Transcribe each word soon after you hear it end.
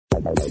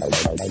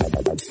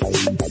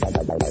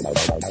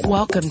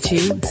Welcome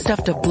to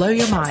Stuff to Blow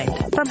Your Mind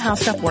from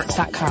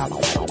HowStuffWorks.com.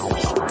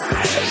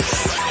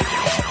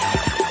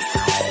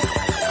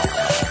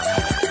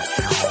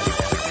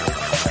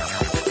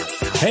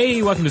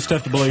 Hey, welcome to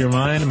Stuff to Blow Your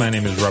Mind. My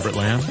name is Robert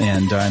Lamb.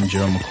 And I'm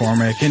Joe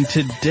McCormick. And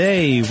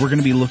today we're going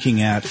to be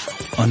looking at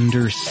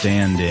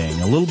understanding,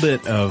 a little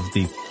bit of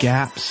the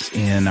gaps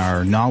in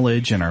our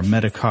knowledge and our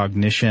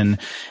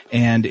metacognition.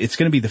 And it's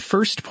going to be the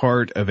first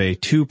part of a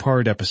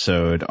two-part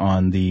episode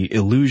on the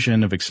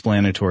illusion of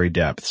explanatory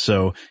depth.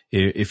 So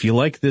if you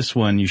like this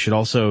one, you should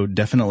also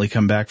definitely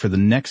come back for the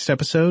next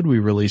episode we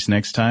release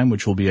next time,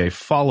 which will be a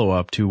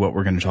follow-up to what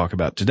we're going to talk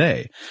about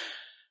today.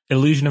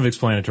 Illusion of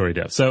explanatory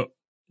depth. So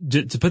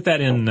to put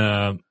that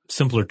in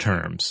simpler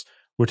terms,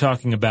 we're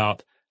talking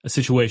about a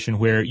situation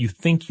where you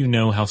think you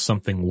know how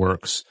something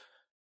works.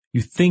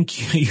 You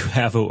think you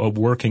have a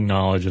working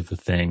knowledge of the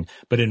thing,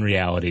 but in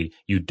reality,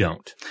 you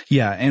don't.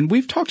 Yeah, and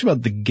we've talked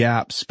about the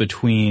gaps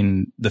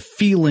between the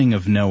feeling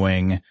of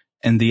knowing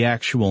and the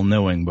actual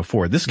knowing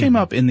before. This came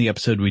up in the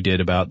episode we did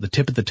about the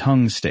tip of the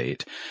tongue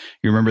state.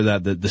 You remember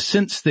that the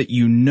sense that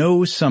you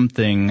know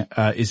something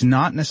is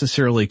not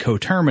necessarily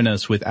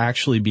coterminous with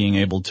actually being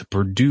able to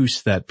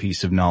produce that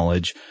piece of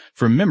knowledge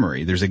from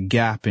memory. There's a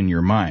gap in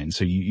your mind.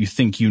 So you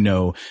think you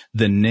know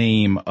the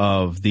name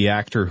of the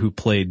actor who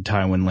played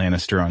Tywin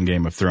Lannister on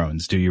Game of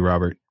Thrones. Do you,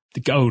 Robert?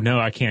 Oh, no,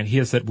 I can't. He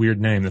has that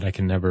weird name that I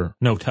can never...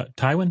 No,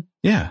 Tywin?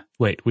 Yeah.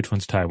 Wait, which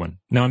one's Tywin?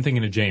 No, I'm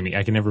thinking of Jamie.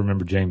 I can never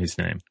remember Jamie's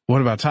name.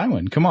 What about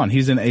Tywin? Come on,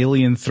 he's in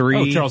Alien 3.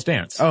 Oh, Charles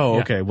Dance. Oh,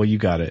 yeah. Okay. Well, you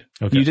got it.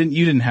 Okay. You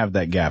didn't have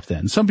that gap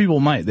then. Some people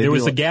might. There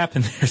was a gap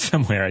in there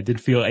somewhere. I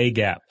did feel a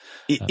gap.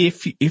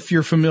 If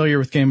you're familiar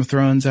with Game of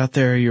Thrones out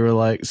there, you were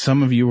like,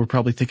 some of you were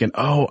probably thinking,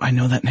 oh, I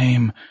know that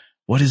name.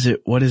 What is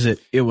it? What is it?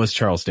 It was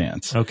Charles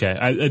Dance.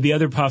 Okay. The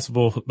other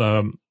possible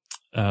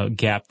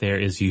gap there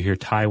is you hear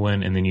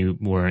Tywin and then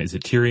is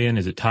it Tyrion?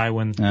 Is it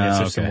Tywin?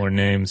 There's some more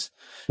names.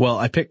 Well,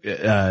 I picked,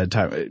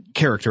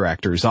 character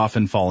actors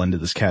often fall into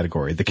this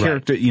category. The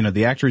character, right.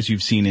 The actors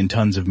you've seen in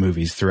tons of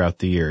movies throughout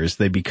the years,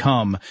 they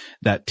become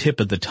that tip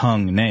of the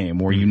tongue name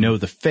where you know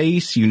the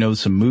face, you know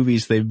some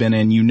movies they've been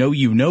in, you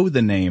know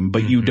the name,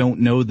 but you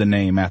don't know the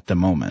name at the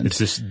moment. It's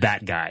just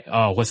that guy.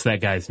 Oh, what's that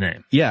guy's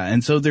name? Yeah.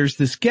 And so there's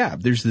this gap.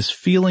 There's this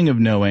feeling of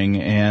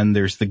knowing, and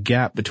there's the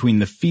gap between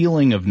the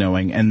feeling of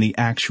knowing and the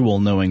actual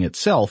knowing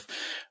itself.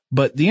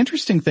 But the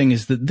interesting thing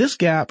is that this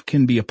gap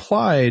can be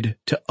applied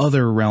to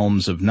other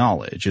realms of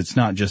knowledge. It's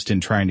not just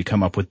in trying to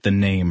come up with the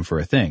name for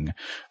a thing.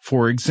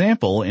 For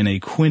example, in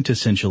a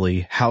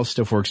quintessentially How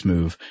Stuff Works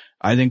move,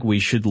 I think we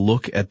should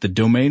look at the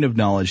domain of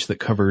knowledge that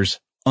covers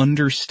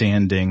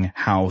understanding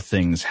how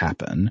things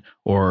happen,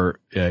 or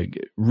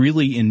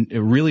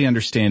really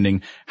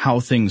understanding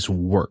how things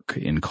work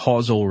in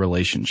causal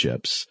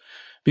relationships.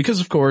 Because,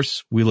 of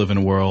course, we live in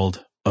a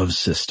world of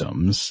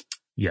systems.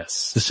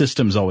 Yes. The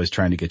system's always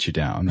trying to get you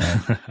down.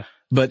 Right?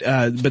 But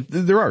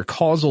there are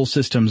causal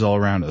systems all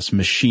around us.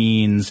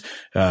 Machines,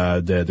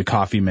 the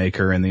coffee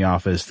maker in the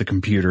office, the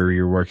computer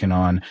you're working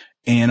on,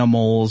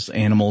 animals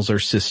are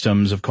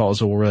systems of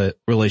causal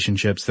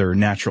relationships. There are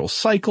natural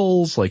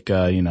cycles like,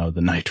 the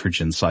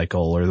nitrogen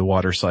cycle or the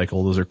water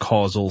cycle. Those are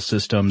causal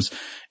systems.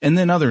 And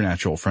then other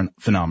natural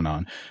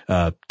phenomenon,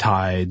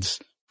 tides,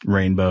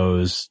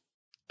 rainbows,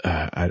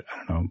 I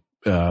don't know,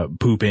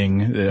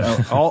 pooping,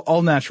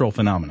 all natural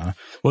phenomena.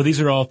 Well,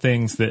 these are all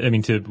things that,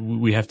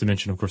 we have to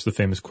mention, of course, the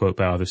famous quote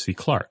by Arthur C.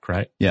 Clarke,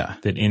 right? Yeah.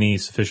 That any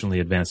sufficiently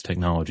advanced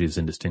technology is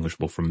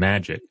indistinguishable from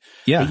magic.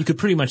 Yeah. But you could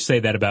pretty much say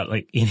that about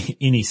like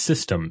any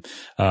system,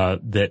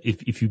 that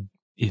if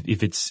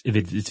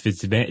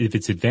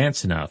it's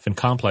advanced enough and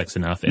complex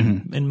enough,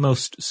 and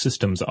most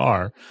systems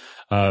are,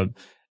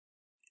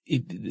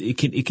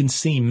 it can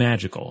seem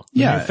magical.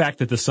 Yeah. The fact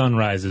that the sun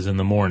rises in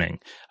the morning,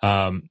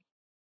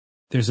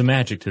 there's a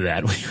magic to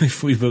that.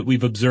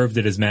 We've observed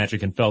it as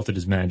magic and felt it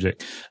as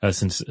magic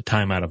since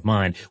time out of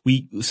mind.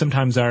 We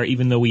sometimes are,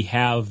 even though we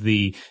have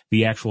the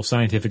actual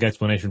scientific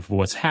explanation for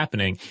what's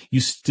happening, you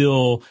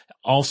still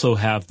also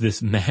have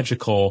this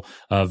magical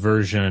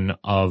version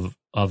of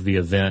the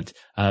event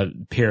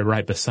paired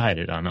right beside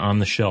it on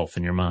the shelf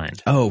in your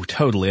mind. Oh,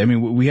 totally. I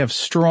mean, we have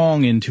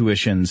strong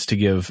intuitions to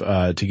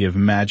give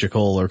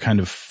magical or kind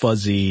of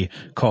fuzzy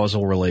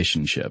causal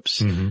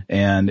relationships.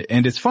 And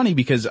it's funny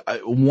because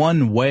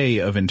one way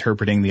of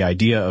interpreting the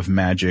idea of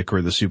magic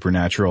or the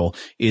supernatural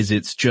is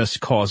it's just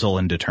causal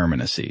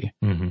indeterminacy,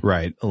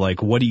 right?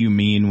 Like, what do you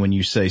mean when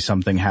you say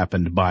something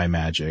happened by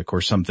magic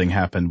or something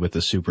happened with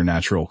a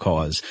supernatural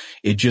cause?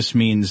 It just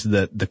means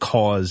that the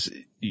cause,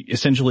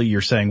 essentially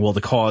you're saying, well,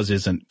 the cause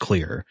isn't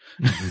clear.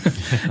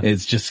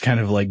 It's just kind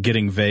of like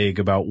getting vague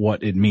about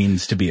what it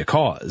means to be a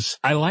cause.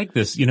 I like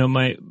this.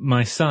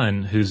 My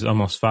son, who's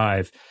almost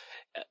 5,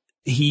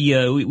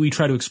 we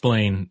try to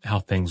explain how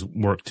things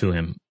work to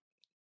him,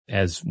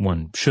 as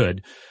one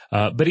should.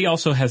 But he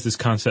also has this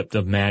concept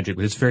of magic,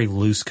 but it's a very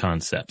loose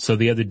concept. So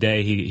the other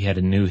day he had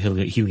a new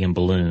helium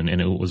balloon,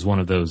 and it was one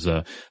of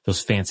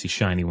those fancy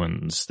shiny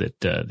ones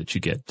that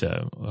you get,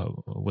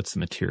 what's the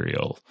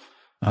material?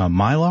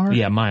 Mylar?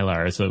 Yeah,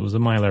 Mylar. So it was a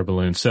Mylar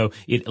balloon. So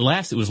it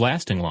was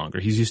lasting longer.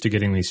 He's used to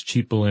getting these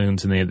cheap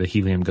balloons and the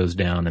helium goes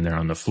down and they're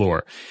on the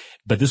floor.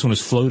 But this one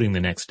was floating the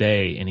next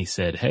day and he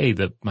said, hey,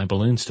 my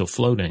balloon's still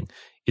floating.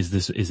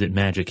 Is it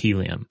magic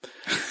helium?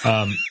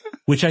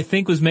 Which I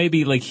think was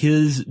maybe like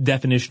his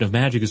definition of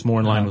magic is more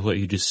in line with what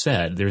you just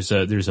said. There's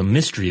a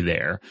mystery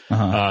there.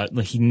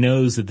 Like he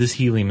knows that this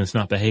helium is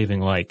not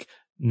behaving like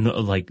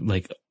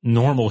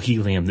normal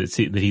helium that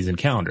he's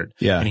encountered.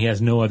 Yeah. And he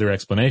has no other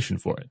explanation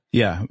for it.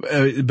 Yeah.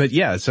 But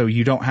yeah, so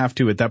you don't have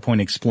to at that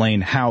point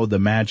explain how the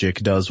magic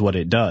does what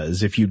it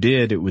does. If you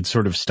did, it would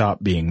sort of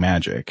stop being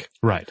magic.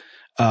 Right.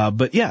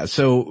 But yeah,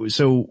 so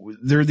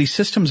there are these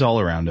systems all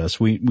around us.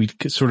 We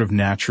sort of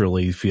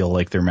naturally feel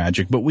like they're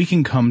magic, but we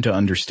can come to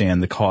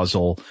understand the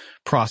causal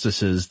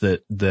processes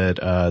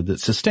that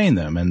sustain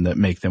them and that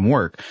make them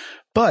work.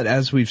 But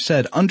as we've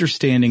said,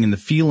 understanding and the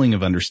feeling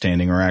of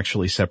understanding are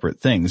actually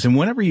separate things. And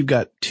whenever you've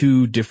got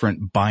two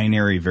different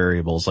binary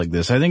variables like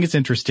this, I think it's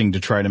interesting to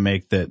try to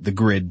make the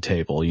grid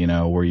table,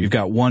 where you've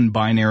got one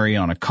binary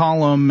on a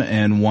column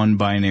and one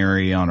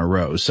binary on a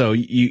row. So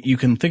you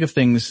can think of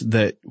things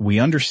that we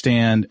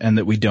understand and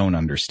that we don't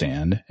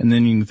understand. And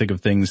then you can think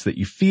of things that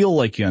you feel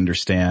like you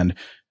understand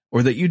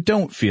or that you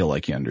don't feel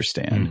like you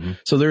understand. Mm-hmm.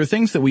 So there are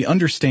things that we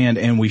understand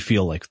and we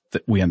feel like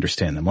that we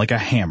understand them, like a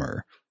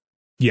hammer.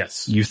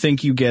 Yes. You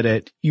think you get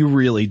it. You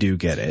really do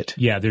get it.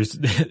 Yeah.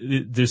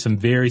 There's some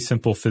very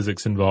simple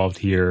physics involved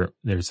here.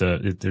 There's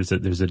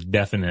a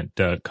definite,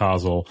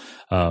 causal,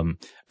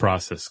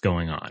 process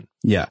going on.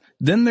 Yeah.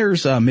 Then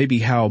there's, maybe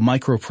how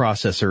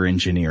microprocessor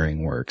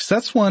engineering works.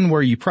 That's one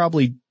where you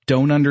probably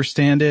don't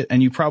understand it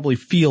and you probably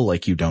feel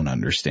like you don't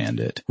understand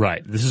it.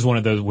 Right. This is one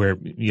of those where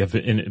you have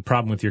a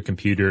problem with your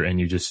computer and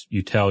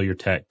you tell your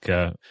tech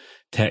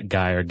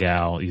guy or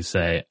gal, you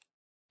say,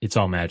 it's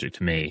all magic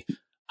to me.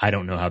 I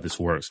don't know how this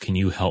works. Can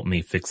you help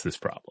me fix this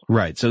problem?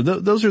 Right. So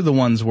those are the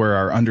ones where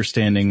our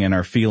understanding and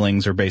our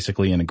feelings are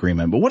basically in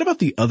agreement. But what about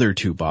the other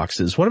two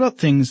boxes? What about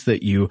things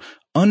that you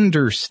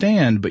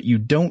understand, but you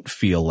don't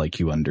feel like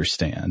you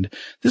understand?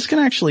 This can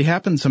actually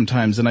happen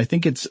sometimes, and I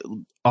think it's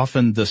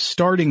often the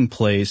starting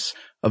place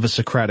of a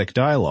Socratic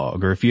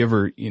dialogue. Or if you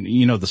ever,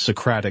 the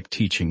Socratic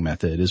teaching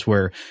method is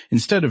where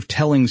instead of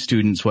telling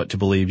students what to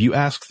believe, you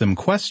ask them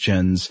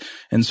questions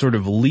and sort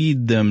of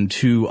lead them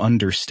to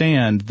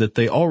understand that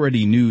they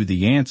already knew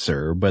the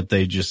answer, but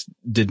they just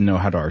didn't know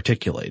how to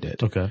articulate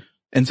it. Okay.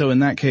 And so in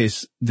that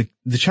case, the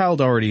child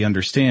already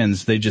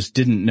understands. They just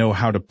didn't know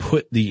how to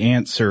put the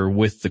answer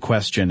with the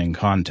question in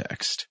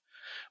context.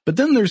 But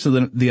then there's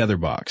the other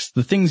box,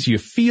 the things you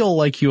feel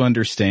like you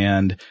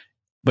understand,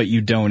 but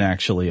you don't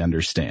actually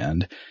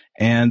understand.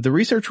 And the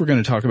research we're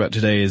going to talk about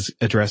today is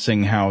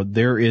addressing how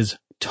there is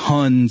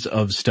tons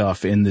of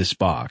stuff in this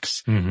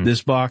box. Mm-hmm.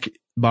 This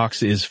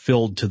box is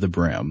filled to the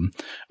brim.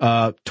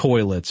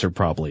 Toilets are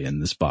probably in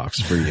this box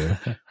for you.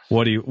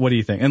 What do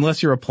you think?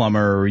 Unless you're a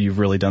plumber or you've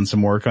really done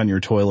some work on your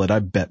toilet, I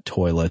bet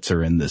toilets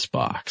are in this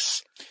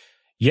box.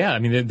 Yeah, I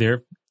mean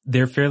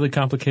they're fairly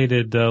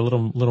complicated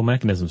little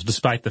mechanisms,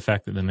 despite the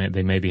fact that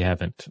they maybe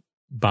haven't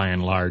by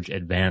and large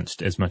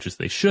advanced as much as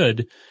they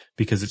should,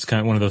 because it's kind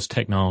of one of those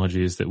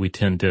technologies that we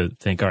tend to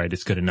think, all right,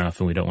 it's good enough,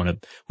 and we don't want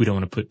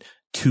to put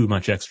too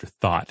much extra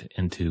thought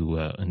into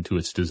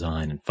its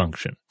design and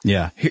function.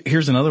 Yeah.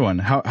 Here's another one.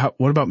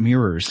 What about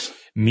mirrors?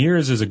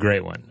 Mirrors is a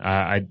great one.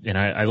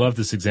 I love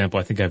this example.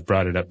 I think I've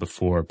brought it up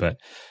before, but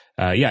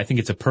I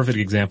think it's a perfect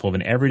example of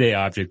an everyday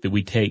object that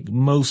we take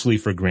mostly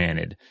for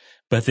granted,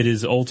 but that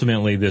is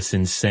ultimately this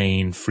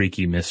insane,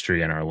 freaky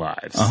mystery in our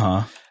lives.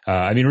 Uh-huh.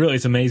 Really,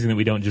 it's amazing that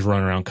we don't just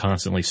run around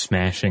constantly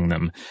smashing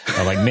them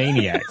like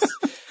maniacs.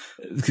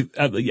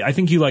 I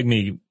think you, like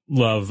me,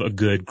 love a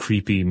good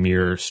creepy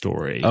mirror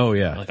story. Oh,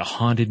 yeah. Like a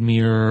haunted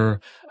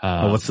mirror.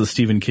 What's the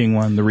Stephen King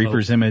one? The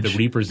Reaper's Image? The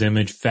Reaper's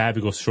Image.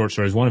 Fabulous short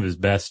stories. One of his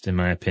best, in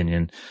my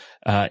opinion.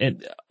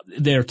 And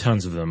there are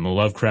tons of them.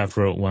 Lovecraft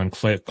wrote one.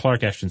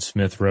 Clark Ashton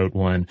Smith wrote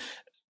one.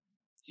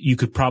 You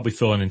could probably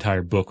fill an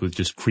entire book with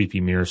just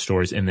creepy mirror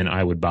stories, and then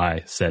I would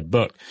buy said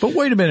book. But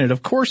wait a minute.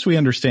 Of course we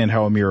understand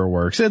how a mirror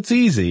works. It's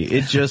easy.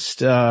 It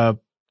just,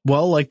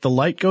 like the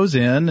light goes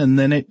in and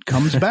then it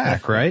comes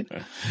back, right?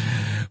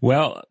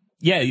 Well,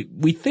 yeah,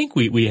 we think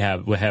we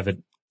have it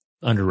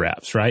under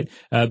wraps, right?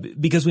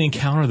 Because we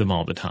encounter them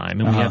all the time,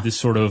 and we have this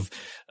sort of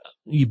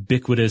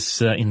ubiquitous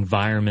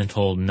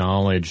environmental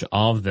knowledge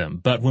of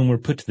them. But when we're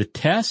put to the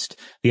test,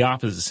 the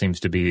opposite seems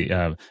to be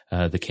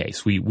the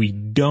case. We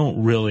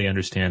don't really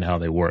understand how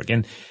they work.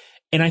 And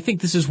I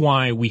think this is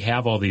why we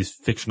have all these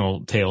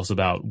fictional tales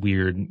about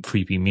weird,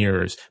 creepy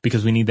mirrors,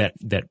 because we need that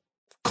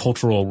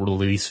cultural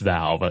release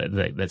valve,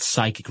 that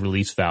psychic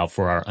release valve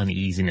for our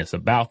uneasiness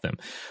about them.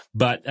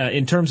 But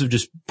in terms of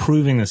just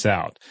proving this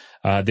out,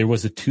 there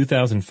was a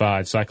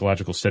 2005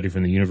 psychological study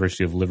from the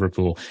University of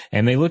Liverpool,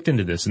 and they looked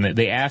into this, and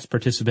they asked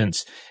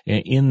participants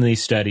in the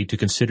study to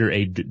consider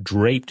a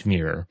draped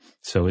mirror.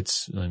 So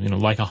it's,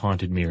 like a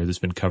haunted mirror that's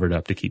been covered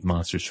up to keep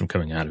monsters from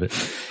coming out of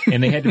it.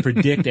 And they had to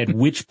predict at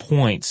which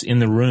points in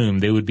the room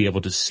they would be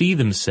able to see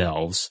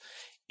themselves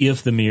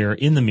if the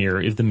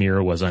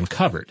mirror was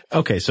uncovered.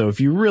 Okay, so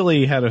if you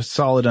really had a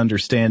solid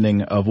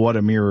understanding of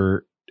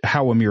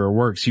how a mirror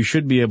works, you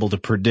should be able to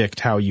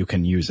predict how you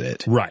can use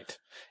it. Right.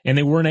 And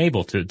they weren't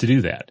able to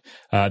do that.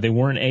 They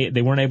weren't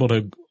able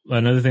to,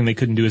 another thing they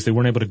couldn't do is they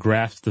weren't able to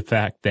grasp the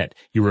fact that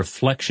your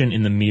reflection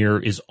in the mirror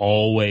is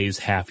always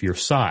half your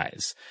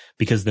size,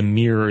 because the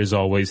mirror is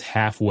always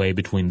halfway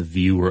between the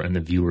viewer and the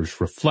viewer's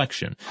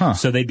reflection. Huh.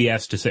 So they'd be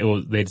asked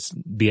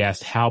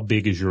how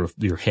big is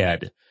your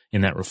head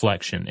in that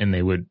reflection, and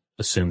they would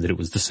assume that it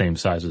was the same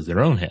size as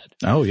their own head.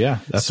 Oh yeah,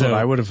 that's what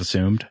I would have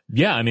assumed.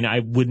 Yeah, I mean, I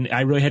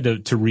really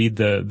had to read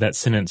that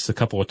sentence a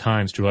couple of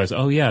times to realize,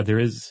 oh yeah, there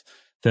is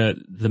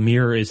the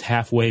mirror is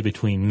halfway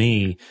between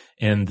me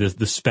and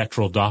the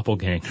spectral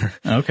doppelganger.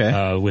 Okay.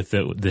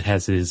 That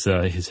has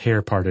his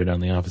hair parted on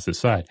the opposite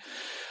side.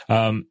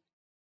 But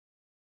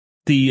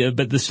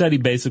the study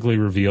basically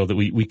revealed that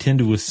we tend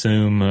to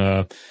assume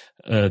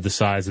the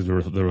size of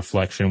the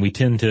reflection. We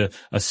tend to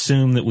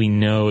assume that we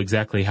know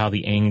exactly how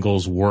the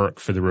angles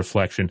work for the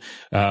reflection.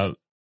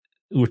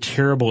 We're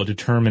terrible at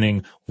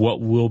determining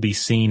what will be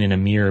seen in a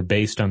mirror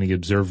based on the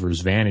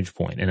observer's vantage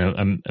point.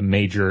 And a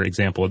major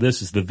example of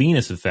this is the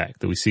Venus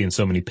effect that we see in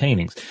so many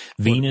paintings.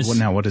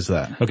 What is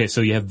that? Okay, so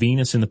you have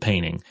Venus in the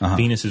painting. Uh-huh.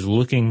 Venus is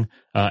looking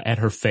at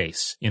her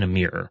face in a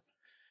mirror.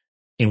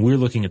 And we're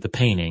looking at the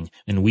painting,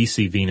 and we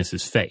see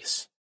Venus's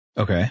face.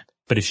 Okay.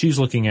 But if she's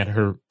looking at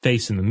her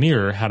face in the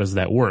mirror, how does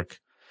that work?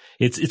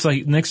 It's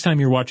like next time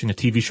you're watching a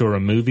TV show or a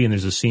movie and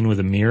there's a scene with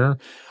a mirror,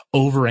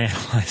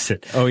 overanalyze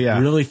it. Oh yeah.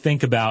 Really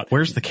think about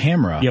where's the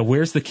camera? Yeah,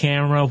 where's the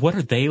camera? What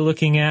are they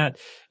looking at?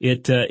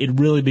 It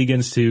really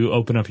begins to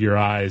open up your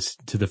eyes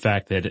to the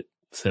fact that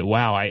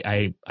wow,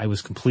 I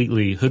was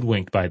completely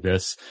hoodwinked by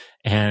this,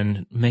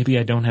 and maybe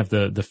I don't have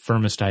the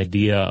firmest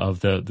idea of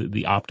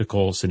the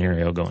optical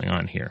scenario going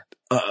on here.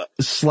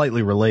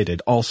 Slightly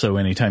related. Also,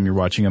 anytime you're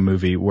watching a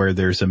movie where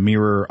there's a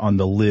mirror on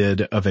the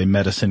lid of a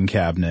medicine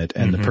cabinet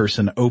and the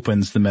person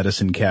opens the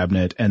medicine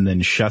cabinet and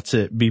then shuts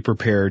it, be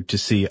prepared to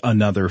see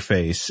another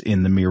face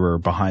in the mirror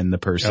behind the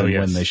person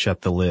when they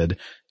shut the lid.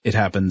 It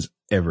happens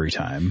every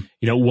time.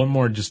 You know, one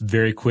more just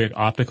very quick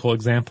optical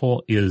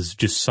example is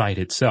just sight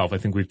itself. I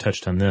think we've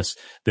touched on this.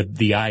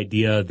 The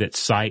idea that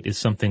sight is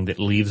something that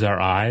leaves our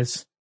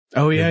eyes.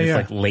 Oh yeah, it's yeah.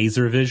 like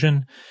laser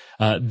vision.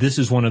 This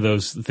is one of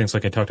those things,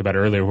 like I talked about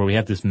earlier, where we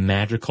have this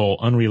magical,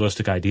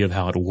 unrealistic idea of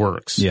how it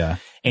works. Yeah.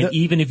 And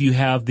even if you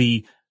have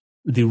the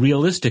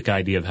realistic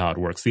idea of how it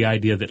works, the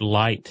idea that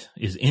light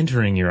is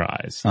entering your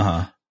eyes,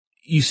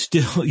 you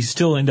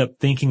still end up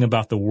thinking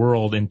about the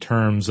world in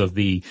terms of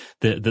the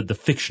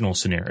fictional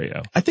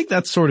scenario. I think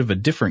that's sort of a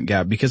different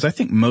gap, because I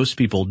think most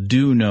people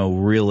do know,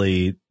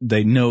 really,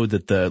 they know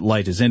that the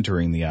light is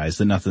entering the eyes,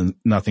 that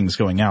nothing's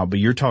going out. But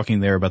you're talking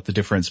there about the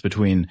difference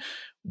between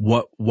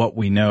what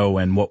we know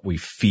and what we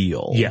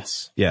feel.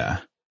 Yes. Yeah.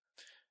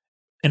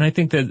 And I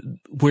think that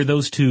where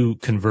those two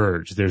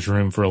converge, there's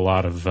room for a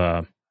lot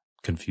of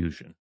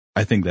confusion.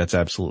 I think that's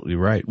absolutely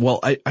right. Well,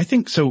 I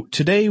think so.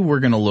 Today we're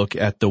going to look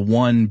at the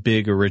one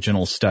big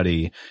original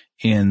study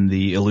in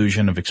the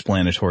illusion of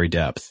explanatory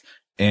depth.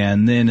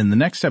 And then in the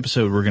next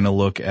episode, we're going to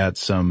look at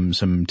some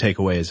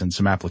takeaways and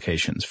some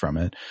applications from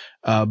it.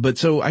 But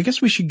so I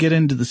guess we should get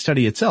into the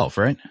study itself,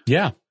 right?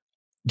 Yeah.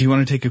 Do you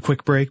want to take a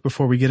quick break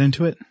before we get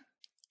into it?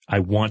 I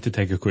want to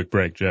take a quick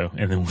break, Joe,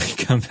 and then when we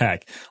come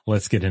back,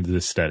 let's get into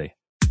this study.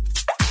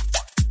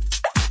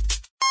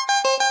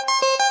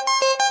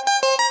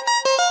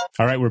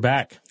 All right, we're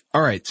back.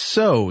 All right,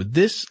 so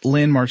this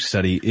landmark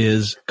study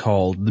is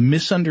called The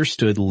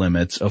Misunderstood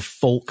Limits of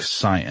Folk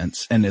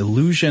Science, an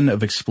Illusion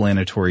of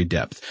Explanatory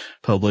Depth,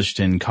 published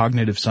in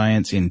Cognitive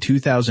Science in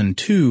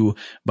 2002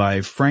 by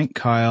Frank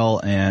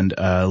Kyle and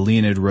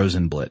Leonid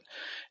Rosenblatt.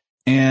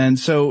 And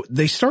so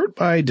they start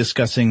by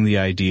discussing the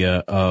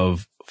idea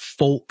of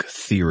folk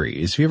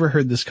theories. Have you ever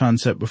heard this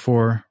concept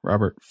before,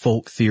 Robert?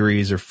 Folk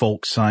theories or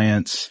folk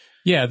science?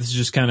 Yeah, this is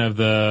just kind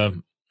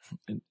of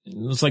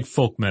it's like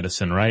folk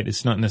medicine, right?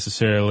 There's not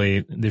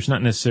necessarily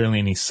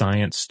any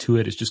science to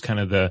it. It's just kind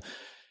of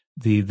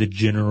the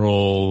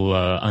general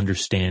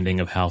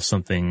understanding of how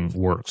something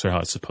works or how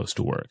it's supposed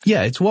to work.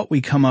 Yeah, it's what we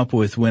come up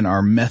with when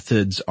our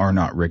methods are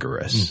not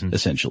rigorous,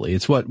 essentially.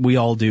 It's what we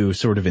all do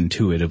sort of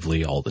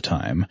intuitively all the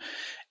time.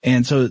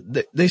 And so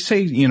they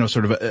say,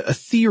 sort of a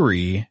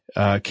theory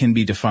can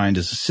be defined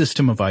as a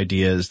system of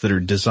ideas that are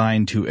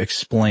designed to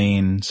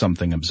explain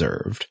something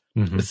observed.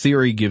 The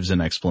theory gives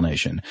an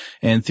explanation.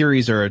 And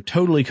theories are a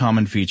totally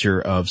common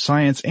feature of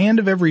science and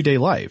of everyday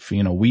life.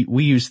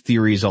 We use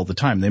theories all the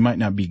time. They might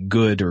not be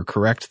good or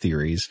correct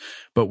theories,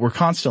 but we're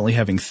constantly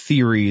having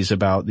theories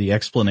about the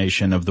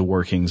explanation of the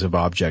workings of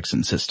objects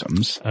and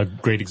systems. A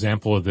great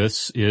example of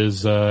this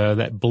is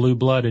that blue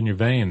blood in your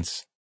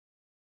veins.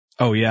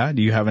 Oh yeah?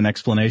 Do you have an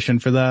explanation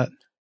for that?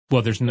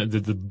 Well, there's no,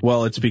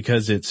 Well, it's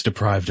because it's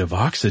deprived of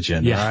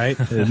oxygen, yeah. Right?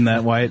 Isn't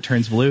that why it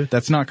turns blue?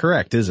 That's not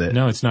correct, is it?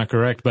 No, it's not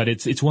correct, but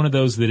it's one of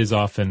those that is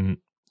often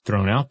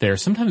thrown out there,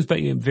 sometimes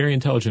by very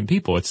intelligent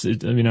people.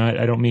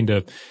 I don't mean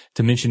to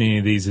mention any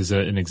of these as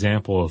an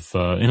example of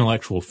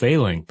intellectual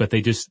failing, but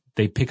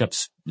they pick up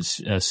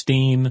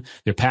steam,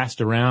 they're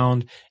passed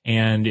around,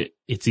 and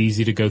it's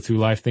easy to go through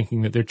life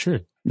thinking that they're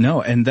true.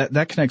 No, and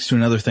that connects to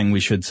another thing we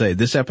should say.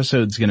 This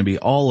episode's going to be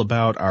all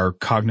about our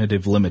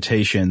cognitive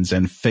limitations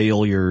and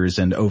failures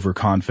and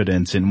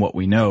overconfidence in what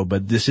we know,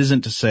 but this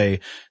isn't to say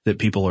that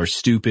people are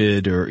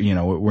stupid or,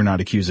 we're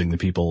not accusing the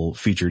people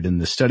featured in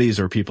the studies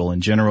or people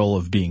in general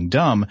of being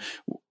dumb.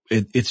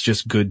 It's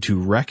just good to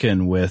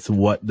reckon with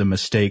what the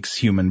mistakes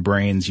human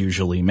brains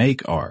usually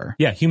make are.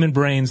 Yeah, human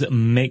brains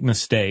make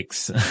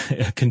mistakes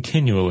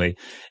continually.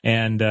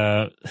 And,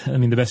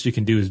 the best you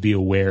can do is be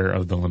aware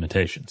of the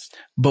limitations.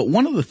 But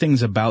one of the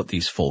things about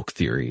these folk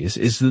theories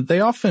is that they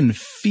often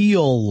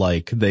feel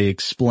like they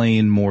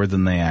explain more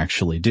than they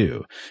actually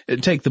do.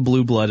 Take the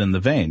blue blood in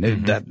the vein.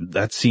 Mm-hmm.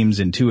 That seems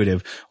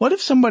intuitive. What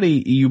if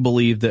you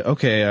believe that,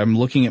 okay, I'm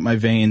looking at my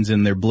veins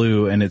and they're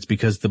blue and it's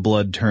because the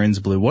blood turns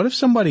blue? What if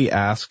somebody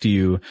asked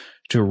you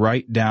to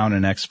write down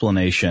an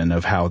explanation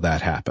of how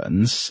that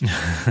happens?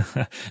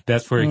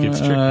 That's where it gets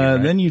tricky, right?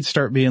 Then you'd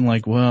start being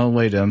like, well,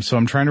 wait, so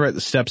I'm trying to write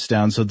the steps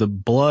down. So the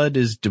blood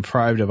is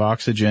deprived of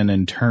oxygen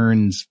and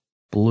turns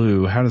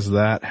blue. How does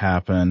that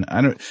happen?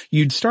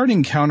 You'd start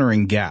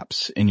encountering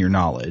gaps in your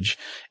knowledge.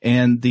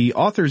 And the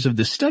authors of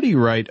this study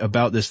write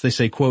about this. They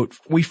say, quote,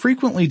 "We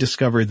frequently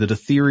discover that a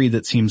theory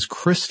that seems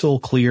crystal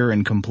clear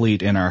and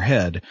complete in our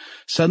head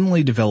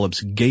suddenly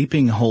develops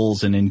gaping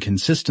holes and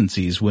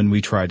inconsistencies when we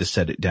try to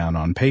set it down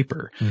on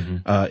paper."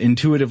 Mm-hmm.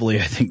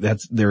 Intuitively, I think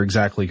they're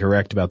exactly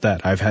correct about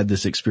that. I've had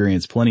this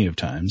experience plenty of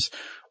times.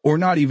 Or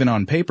not even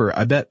on paper.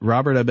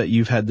 Robert,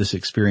 you've had this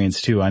experience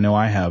too. I know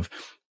I have.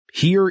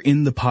 Here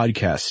in the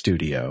podcast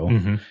studio,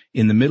 mm-hmm.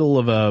 in the middle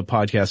of a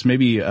podcast,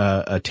 maybe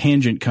a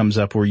tangent comes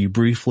up where you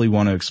briefly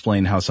want to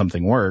explain how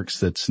something works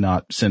that's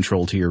not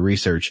central to your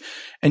research.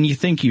 And you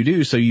think you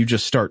do, so you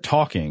just start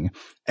talking.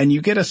 And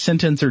you get a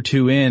sentence or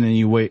two in and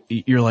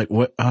you're like,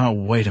 what? Oh,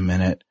 wait a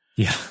minute.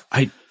 Yeah.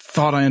 I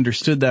thought I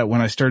understood that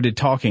when I started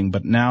talking,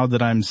 but now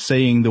that I'm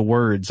saying the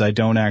words, I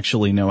don't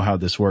actually know how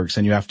this works.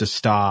 And you have to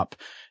stop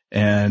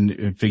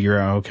and figure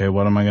out, okay,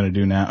 what am I going to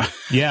do now?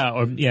 You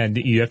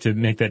have to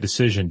make that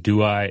decision.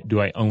 Do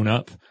I own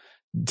up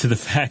to the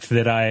fact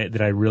that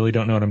I really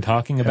don't know what I'm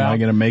talking about? Am I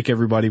going to make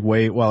everybody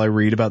wait while I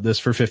read about this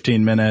for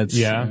 15 minutes?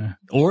 Yeah.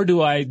 Or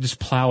do I just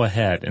plow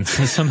ahead and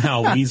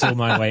somehow weasel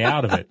my way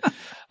out of it?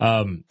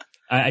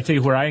 I tell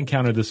you where I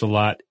encounter this a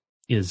lot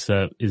is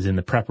in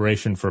the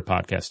preparation for a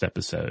podcast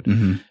episode.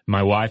 Mm-hmm.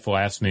 My wife will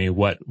ask me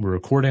what we're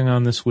recording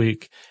on this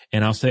week,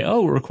 and I'll say,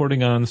 "Oh, we're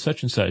recording on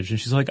such and such." And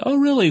she's like, "Oh,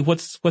 really?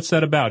 What's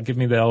that about? Give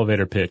me the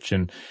elevator pitch."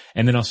 And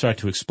then I'll start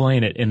to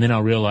explain it, and then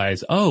I'll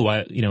realize,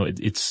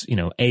 it's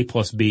A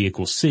plus B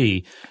equals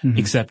C, mm-hmm.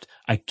 except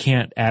I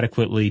can't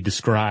adequately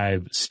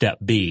describe step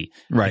B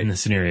in the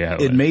scenario.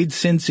 It made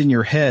sense in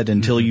your head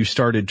until mm-hmm. you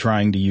started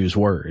trying to use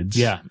words.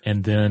 Yeah,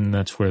 and then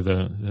that's where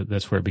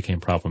it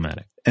became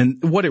problematic.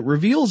 And what it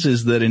reveals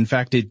is that, in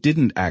fact, it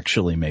didn't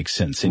actually make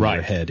sense in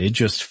your head. It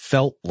just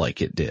felt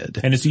like it did.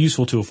 And it's a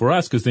useful tool for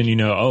us because then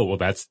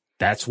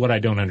that's what I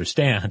don't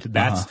understand.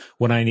 That's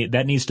what I need.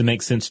 That needs to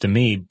make sense to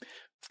me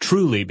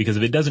truly, because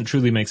if it doesn't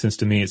truly make sense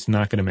to me, it's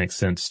not going to make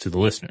sense to the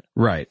listener.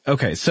 Right.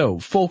 Okay. So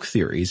folk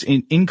theories,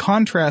 in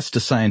contrast to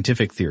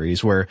scientific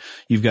theories where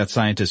you've got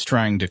scientists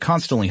trying to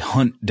constantly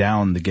hunt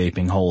down the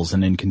gaping holes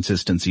and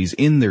inconsistencies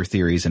in their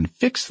theories and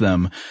fix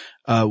them,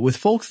 with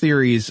folk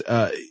theories,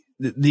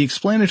 the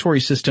explanatory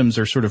systems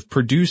are sort of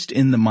produced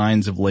in the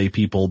minds of lay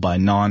people by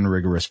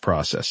non-rigorous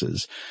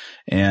processes.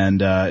 And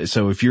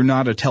so if you're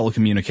not a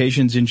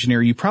telecommunications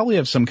engineer, you probably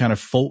have some kind of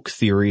folk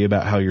theory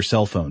about how your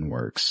cell phone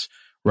works,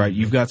 right?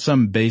 You've got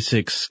some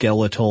basic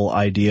skeletal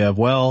idea of,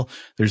 well,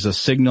 there's a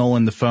signal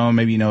in the phone.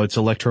 Maybe, it's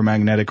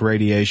electromagnetic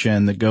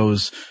radiation that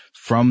goes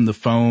from the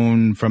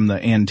phone, from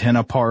the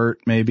antenna part,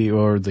 maybe,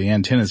 or the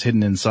antenna's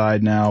hidden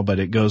inside now, but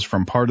it goes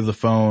from part of the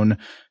phone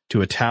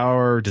to a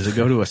tower. Does it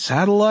go to a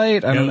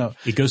satellite? I don't know.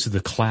 It goes to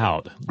the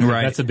cloud.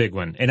 Right. That's a big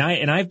one. And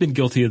I've been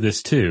guilty of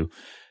this too.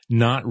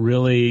 Not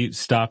really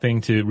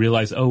stopping to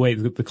realize, oh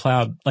wait, the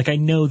cloud, like I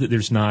know that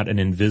there's not an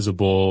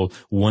invisible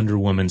Wonder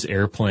Woman's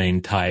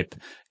airplane type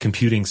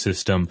computing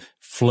system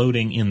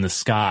floating in the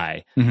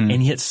sky. Mm-hmm.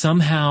 And yet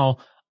somehow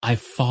I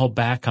fall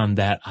back on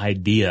that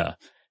idea.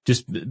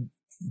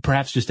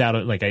 Perhaps out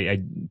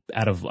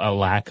of a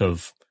lack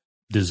of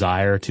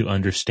desire to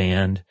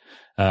understand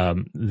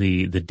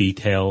the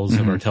details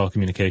mm-hmm. of our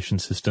telecommunication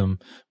system.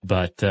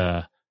 But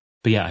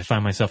yeah, I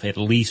find myself at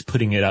least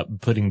putting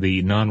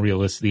the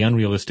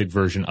unrealistic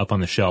version up on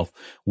the shelf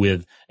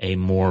with a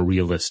more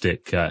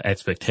realistic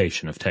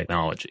expectation of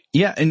technology.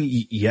 Yeah, and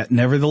yet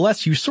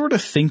nevertheless, you sort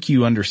of think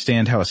you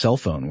understand how a cell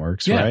phone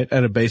works, right?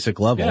 At a basic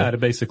level. Yeah, at a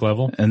basic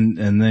level. And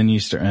then you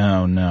start,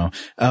 oh no.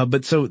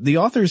 But so the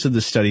authors of the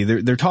study,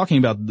 they're talking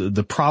about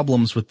the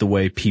problems with the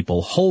way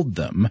people hold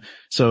them.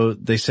 So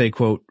they say,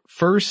 quote,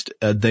 first,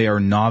 they are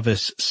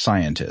novice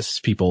scientists.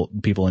 People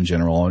in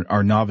general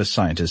are novice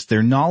scientists.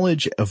 Their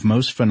knowledge of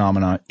most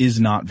phenomena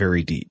is not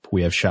very deep.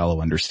 We have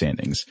shallow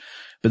understandings.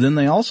 But then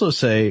they also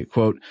say,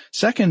 quote,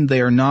 second,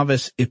 they are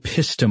novice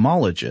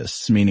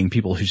epistemologists, meaning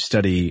people who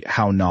study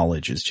how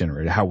knowledge is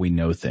generated, how we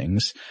know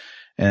things.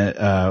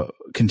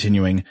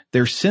 Continuing,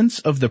 their sense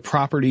of the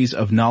properties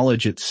of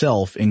knowledge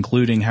itself,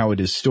 including how it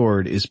is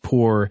stored, is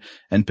poor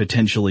and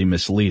potentially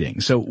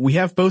misleading. So we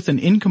have both an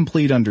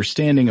incomplete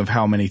understanding of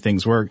how many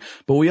things work,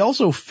 but we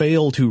also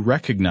fail to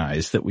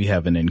recognize that we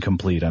have an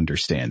incomplete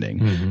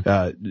understanding,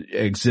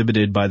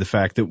 exhibited by the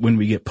fact that when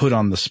we get put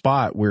on the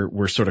spot,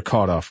 we're sort of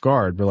caught off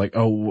guard. We're like,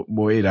 oh,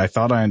 wait, I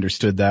thought I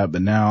understood that,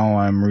 but now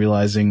I'm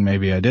realizing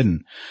maybe I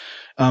didn't.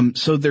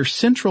 So their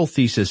central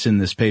thesis in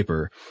this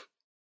paper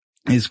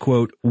is,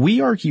 quote, we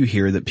argue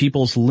here that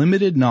people's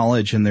limited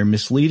knowledge and their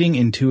misleading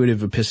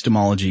intuitive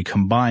epistemology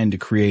combine to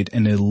create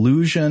an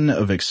illusion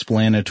of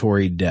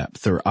explanatory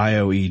depth, or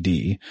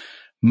IOED.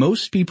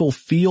 Most people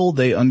feel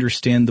they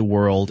understand the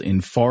world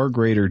in far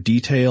greater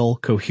detail,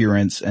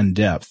 coherence, and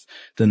depth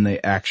than they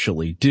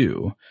actually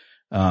do.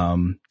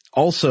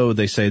 Also,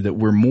 they say that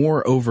we're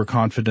more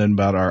overconfident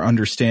about our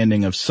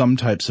understanding of some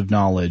types of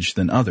knowledge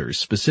than others,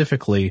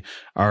 specifically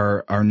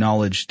our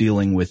knowledge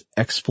dealing with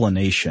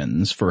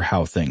explanations for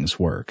how things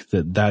work.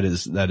 That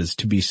is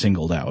to be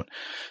singled out.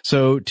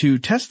 So to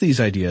test these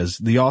ideas,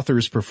 the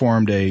authors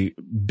performed a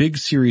big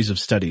series of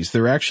studies.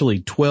 There are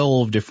actually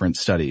 12 different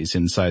studies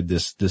inside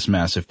this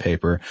massive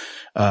paper,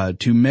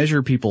 to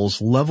measure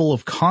people's level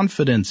of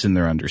confidence in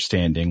their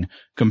understanding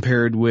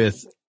compared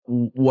with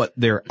what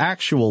their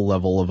actual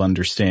level of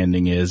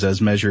understanding is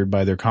as measured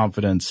by their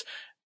confidence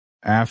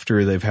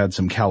after they've had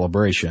some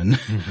calibration.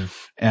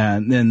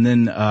 And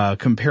then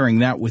comparing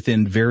that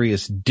within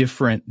various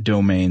different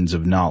domains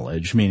of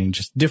knowledge, meaning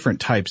just different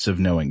types of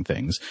knowing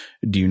things.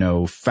 Do you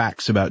know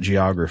facts about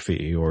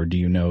geography, or do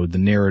you know the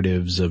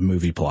narratives of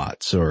movie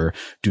plots, or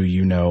do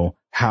you know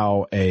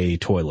how a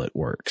toilet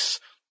works?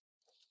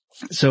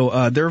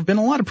 So there have been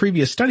a lot of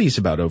previous studies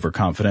about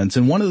overconfidence,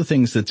 and one of the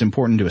things that's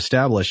important to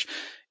establish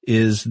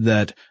is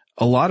that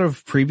a lot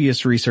of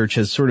previous research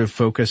has sort of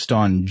focused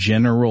on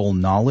general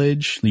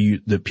knowledge,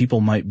 that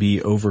people might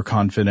be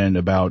overconfident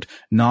about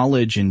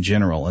knowledge in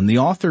general. And the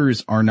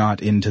authors are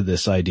not into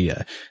this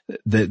idea.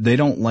 They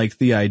don't like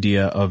the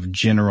idea of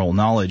general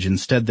knowledge.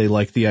 Instead, they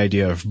like the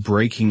idea of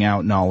breaking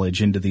out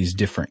knowledge into these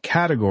different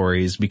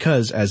categories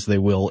because, as they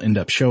will end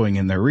up showing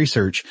in their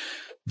research,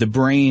 the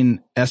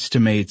brain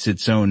estimates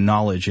its own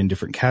knowledge in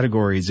different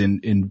categories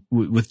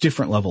with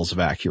different levels of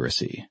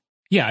accuracy.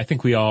 Yeah, I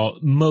think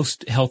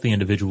most healthy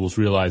individuals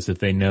realize that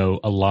they know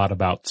a lot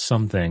about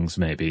some things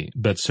maybe,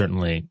 but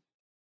certainly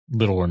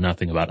little or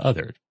nothing about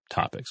other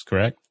topics,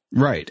 correct?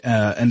 Right.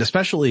 And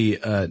especially,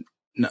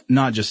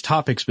 not just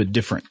topics, but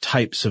different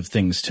types of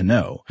things to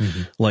know.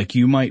 Like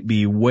you might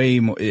be way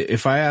more,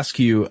 if I ask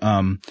you,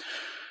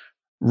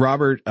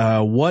 Robert,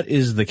 what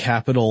is the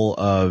capital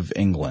of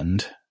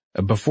England?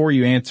 Before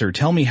you answer,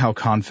 tell me how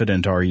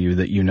confident are you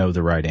that you know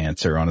the right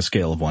answer on a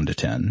scale of 1 to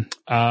 10?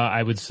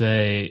 I would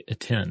say a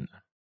 10.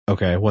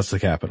 Okay, what's the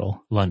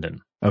capital?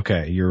 London.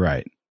 Okay, you're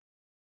right.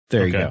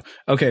 There you go.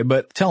 Okay,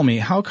 but tell me,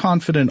 how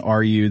confident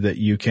are you that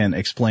you can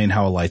explain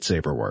how a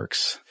lightsaber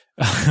works?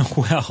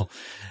 Well,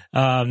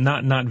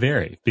 not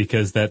very,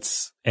 because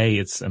it's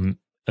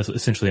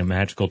essentially a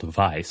magical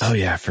device. Oh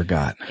yeah, I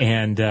forgot.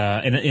 And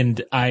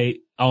I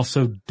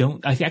also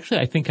don't, I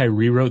think I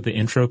rewrote the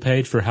intro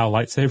page for how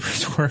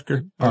lightsabers work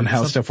on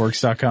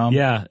howstuffworks.com.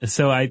 Yeah.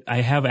 So I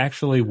have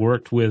actually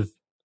worked with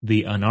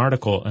an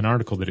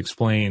article that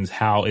explains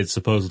how it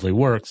supposedly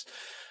works,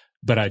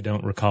 but I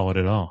don't recall it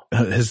at all.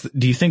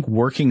 Do you think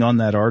working on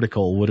that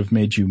article would have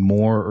made you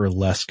more or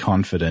less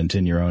confident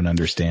in your own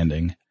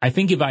understanding? I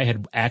think if I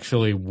had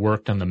actually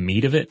worked on the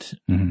meat of it,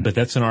 but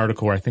that's an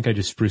article where I think I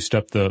just spruced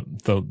up the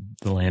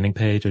landing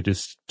page. I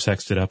just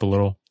sexed it up a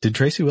little. Did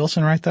Tracy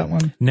Wilson write that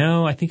one?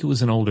 No, I think it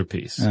was an older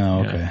piece. Oh,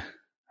 okay. Yeah.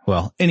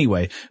 Well,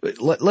 anyway,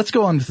 let's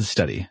go on to the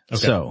study.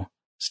 Okay. So,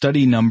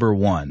 study number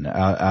 1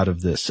 out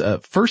of this.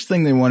 First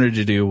thing they wanted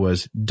to do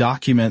was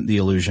document the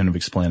illusion of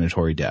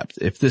explanatory depth.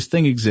 If this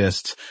thing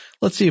exists,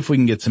 let's see if we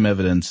can get some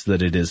evidence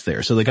that it is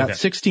there. So they got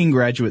 16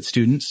 graduate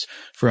students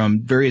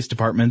from various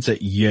departments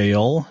at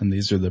Yale, and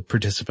these are the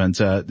participants.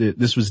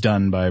 This was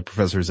done by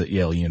professors at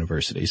Yale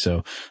University,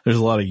 so there's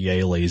a lot of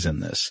Yaleys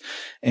in this.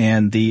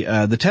 And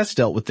the test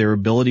dealt with their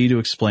ability to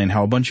explain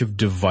how a bunch of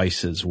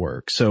devices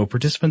work. So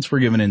participants were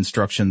given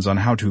instructions on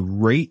how to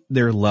rate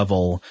their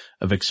level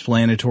of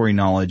explanatory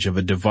knowledge of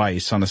a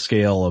device on a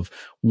scale of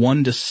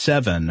 1 to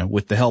 7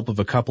 with the help of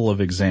a couple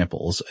of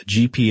examples, a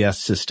GPS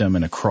system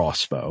and a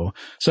crossbow.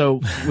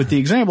 So with the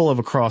example of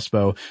a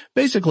crossbow,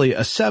 basically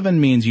a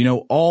 7 means you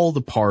know all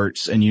the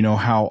parts and you know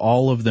how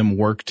all of them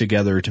work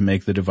together to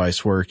make the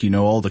device work. You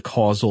know all the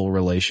causal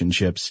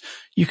relationships.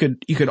 You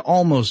could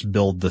almost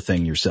build the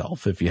thing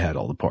yourself if you had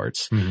all the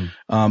parts.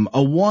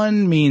 A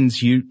 1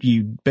 means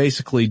you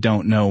basically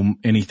don't know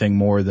anything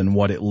more than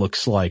what it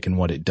looks like and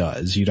what it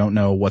does. You don't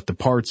know what the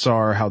parts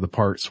are, how the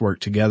parts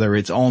work together.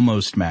 It's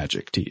almost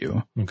magic to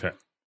you. Okay.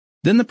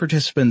 Then the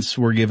participants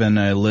were given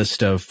a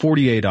list of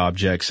 48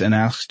 objects and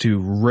asked to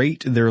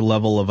rate their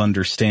level of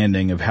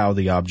understanding of how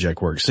the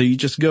object works. So you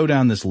just go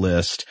down this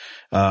list,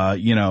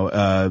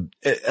 LCD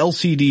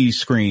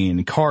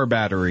screen, car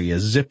battery, a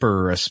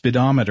zipper, a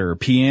speedometer,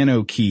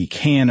 piano key,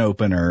 can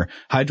opener,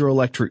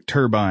 hydroelectric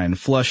turbine,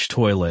 flush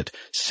toilet,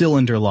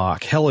 cylinder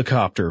lock,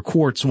 helicopter,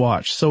 quartz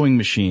watch, sewing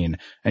machine,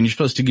 and you're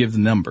supposed to give the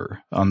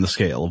number on the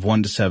scale of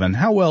 1 to 7.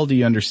 How well do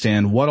you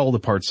understand what all the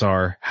parts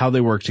are, how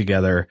they work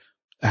together?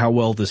 How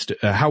well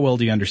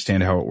do you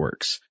understand how it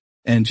works?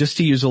 And just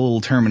to use a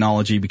little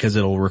terminology because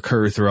it'll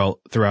recur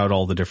throughout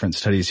all the different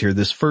studies here,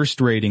 this first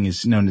rating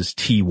is known as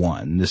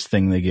T1, this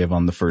thing they give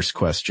on the first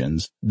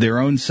questions. Their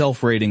own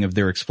self-rating of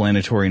their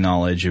explanatory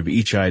knowledge of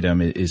each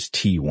item is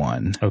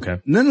T1. Okay.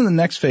 And then in the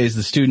next phase,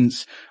 the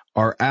students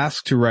are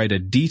asked to write a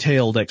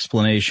detailed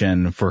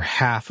explanation for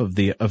half of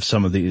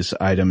some of these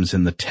items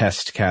in the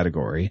test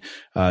category,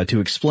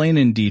 to explain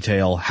in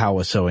detail how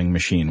a sewing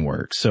machine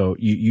works. So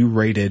you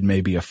rated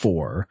maybe a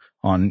 4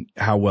 on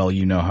how well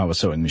you know how a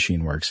sewing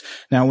machine works.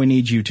 Now we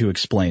need you to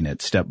explain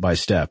it step by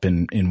step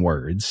in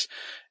words.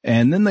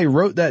 And then they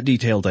wrote that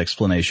detailed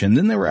explanation.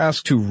 Then they were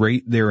asked to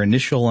rate their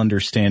initial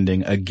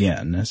understanding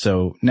again.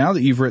 So now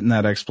that you've written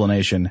that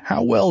explanation,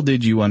 how well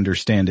did you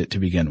understand it to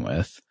begin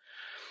with?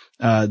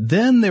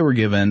 Then they were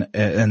given,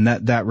 and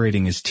that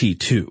rating is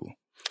T2.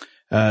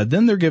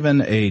 Then they're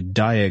given a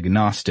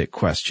diagnostic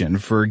question.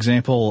 For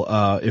example,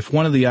 if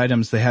one of the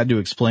items they had to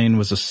explain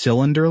was a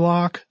cylinder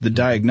lock, the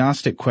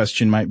diagnostic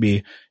question might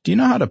be, do you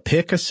know how to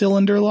pick a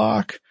cylinder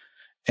lock?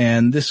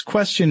 And this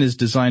question is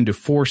designed to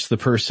force the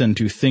person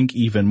to think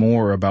even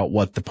more about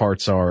what the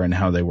parts are and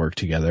how they work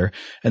together.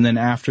 And then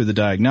after the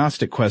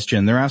diagnostic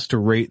question, they're asked to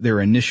rate their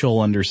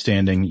initial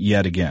understanding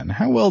yet again.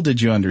 How well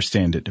did you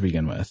understand it to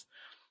begin with?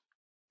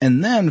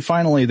 And then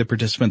finally, the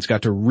participants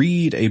got to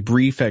read a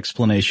brief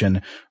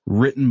explanation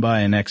written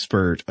by an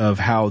expert of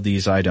how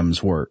these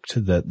items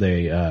worked that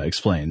they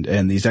explained.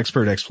 And these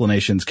expert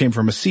explanations came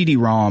from a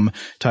CD-ROM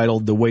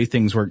titled The Way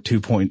Things Work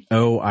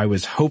 2.0. I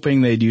was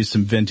hoping they'd use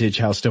some vintage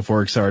How Stuff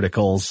Works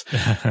articles.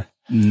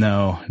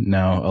 No,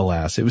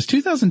 alas. It was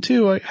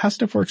 2002. How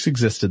Stuff Works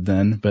existed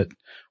then, but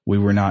we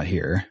were not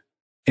here.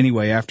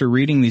 Anyway, after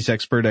reading these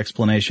expert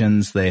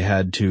explanations, they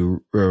had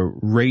to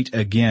rate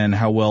again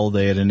how well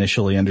they had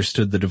initially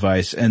understood the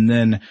device and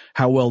then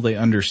how well they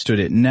understood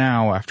it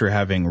now after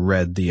having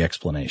read the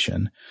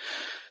explanation.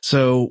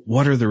 So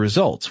what are the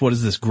results? What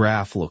does this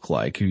graph look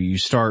like? You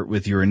start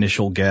with your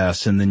initial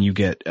guess and then you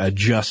get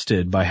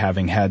adjusted by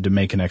having had to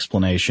make an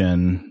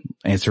explanation,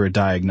 answer a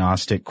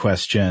diagnostic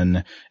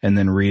question, and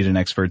then read an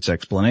expert's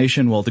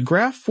explanation. Well, the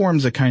graph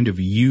forms a kind of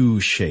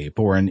U shape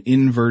or an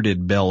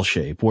inverted bell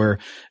shape where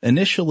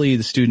initially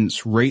the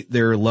students rate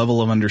their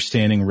level of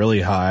understanding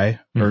really high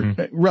or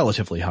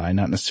relatively high,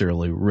 not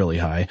necessarily really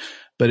high.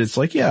 But it's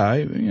like, yeah,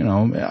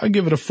 I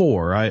give it a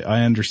 4.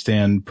 I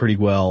understand pretty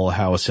well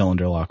how a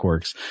cylinder lock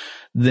works.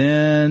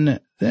 Then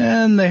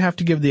they have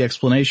to give the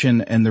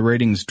explanation and the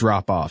ratings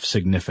drop off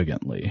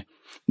significantly.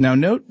 Now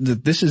note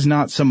that this is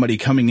not somebody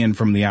coming in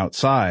from the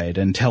outside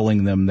and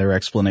telling them their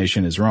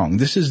explanation is wrong.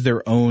 This is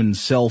their own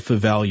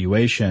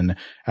self-evaluation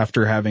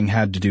after having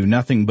had to do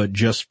nothing but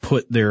just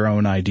put their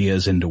own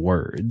ideas into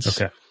words.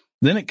 Okay.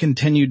 Then it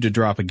continued to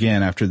drop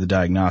again after the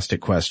diagnostic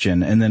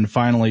question, and then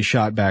finally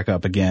shot back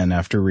up again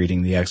after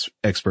reading the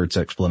expert's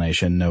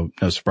explanation. No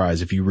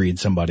surprise if you read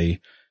somebody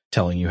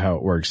telling you how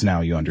it works, now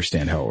you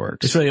understand how it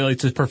works.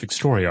 It's a perfect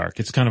story arc.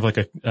 It's kind of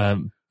like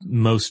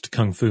most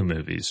kung fu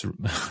movies,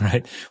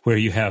 right? Where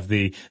you have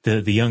the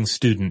young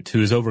student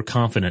who is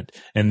overconfident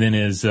and then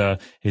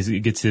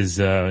gets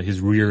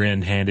his rear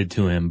end handed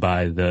to him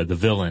by the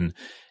villain.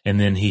 And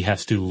then he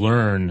has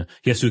to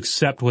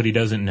accept what he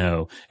doesn't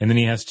know. And then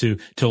he has to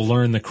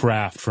learn the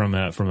craft from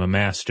a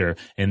master.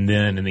 And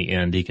then in the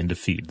end, he can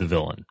defeat the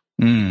villain.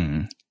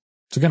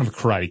 It's kind of a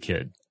Karate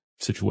Kid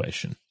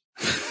situation.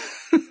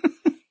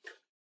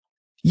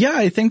 Yeah,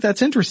 I think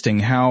that's interesting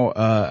how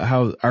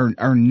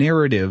our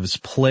narratives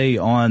play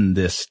on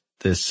this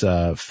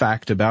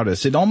fact about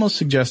us. It almost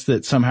suggests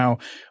that somehow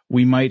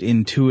we might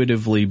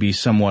intuitively be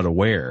somewhat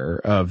aware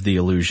of the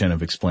illusion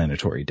of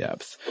explanatory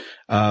depth.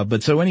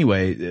 But so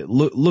anyway,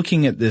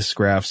 looking at this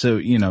graph,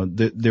 so,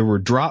 there were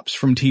drops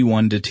from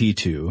T1 to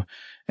T2,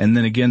 and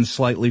then again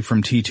slightly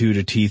from T2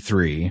 to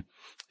T3,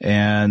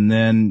 and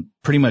then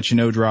pretty much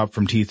no drop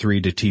from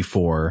T3 to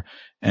T4,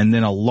 and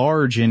then a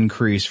large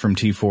increase from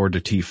T4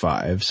 to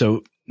T5.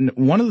 So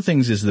one of the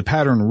things is the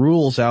pattern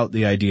rules out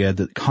the idea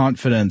that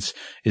confidence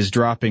is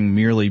dropping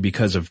merely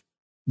because of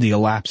the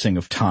elapsing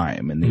of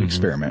time in the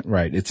experiment,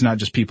 right? It's not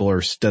just people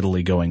are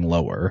steadily going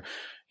lower.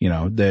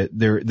 They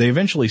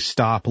eventually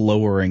stop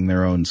lowering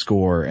their own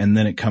score and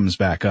then it comes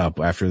back up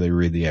after they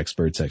read the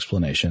expert's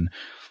explanation.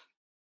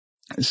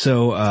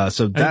 So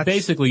that's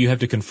basically you have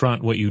to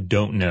confront what you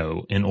don't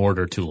know in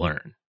order to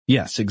learn.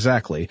 Yes,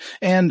 exactly.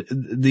 And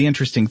the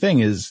interesting thing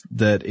is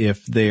that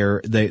if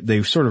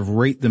they sort of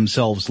rate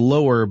themselves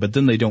lower, but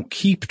then they don't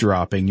keep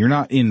dropping, you're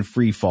not in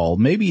free fall.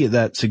 Maybe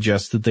that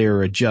suggests that they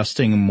are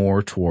adjusting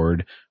more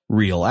toward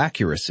real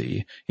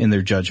accuracy in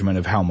their judgment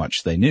of how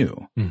much they knew.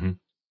 Mm-hmm.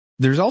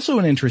 There's also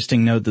an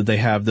interesting note that they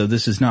have, though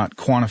this is not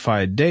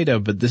quantified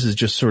data, but this is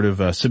just sort of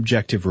a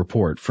subjective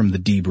report from the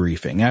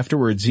debriefing.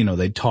 Afterwards,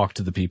 they'd talk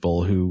to the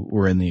people who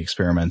were in the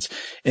experiments,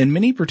 and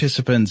many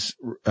participants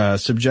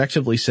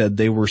subjectively said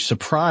they were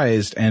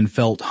surprised and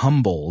felt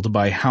humbled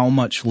by how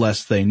much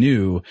less they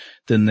knew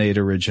than they'd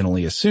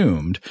originally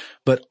assumed.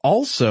 But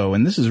also,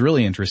 and this is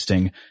really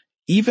interesting,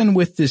 even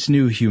with this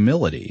new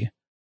humility,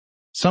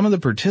 some of the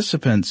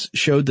participants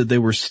showed that they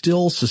were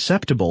still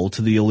susceptible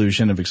to the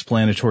illusion of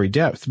explanatory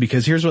depth,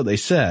 because here's what they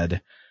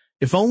said.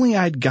 If only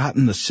I'd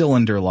gotten the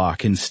cylinder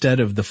lock instead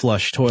of the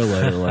flush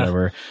toilet or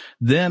whatever,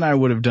 then I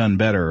would have done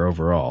better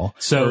overall.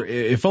 So or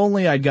if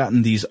only I'd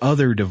gotten these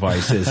other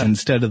devices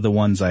instead of the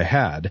ones I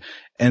had.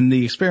 And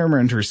the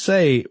experimenters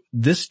say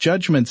this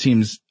judgment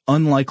seems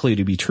unlikely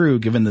to be true,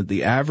 given that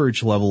the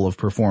average level of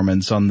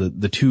performance on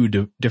the two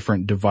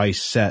different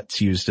device sets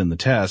used in the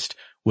test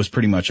was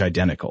pretty much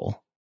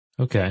identical.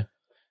 Okay.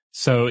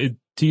 So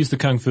to use the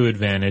Kung Fu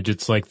advantage,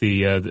 it's like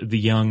the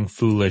young,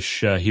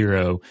 foolish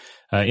hero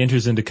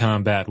enters into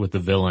combat with the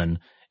villain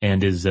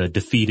and is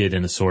defeated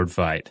in a sword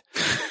fight.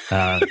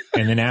 And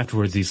then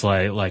afterwards he's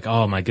like,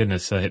 oh my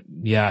goodness, I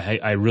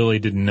really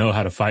didn't know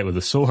how to fight with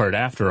a sword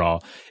after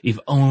all. If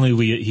only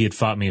he had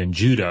fought me in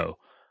judo.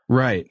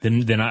 Right.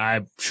 Then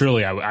I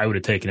would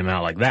have taken him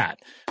out like that.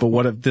 But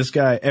what if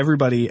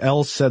everybody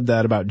else said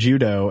that about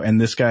judo, and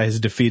this guy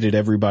has defeated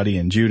everybody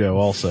in judo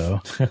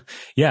also?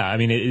 Yeah. I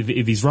mean,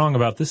 if he's wrong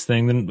about this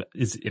thing, then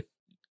is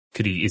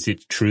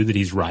it true that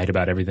he's right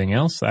about everything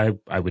else? I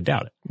would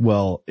doubt it.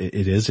 Well,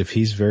 it is if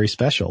he's very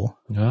special.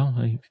 Well,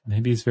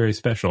 maybe he's very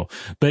special.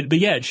 But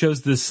yeah, it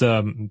shows this,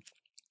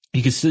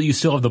 you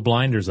still have the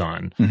blinders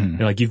on.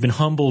 Mm-hmm. You've been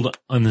humbled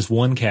on this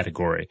one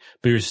category,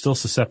 but you're still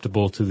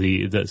susceptible to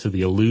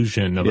the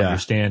illusion of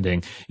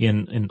understanding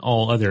in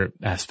all other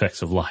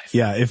aspects of life.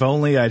 Yeah. If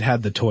only I'd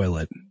had the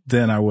toilet,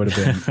 then I would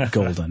have been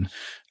golden.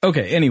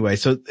 Okay. Anyway,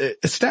 so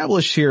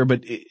established here,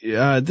 but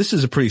this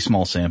is a pretty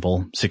small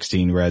sample,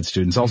 16 grad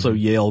students, also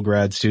Yale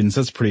grad students.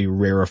 That's a pretty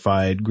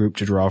rarefied group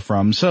to draw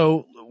from.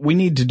 So we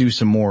need to do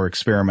some more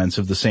experiments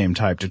of the same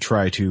type to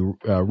try to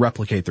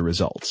replicate the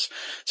results.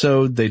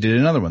 So they did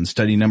another one,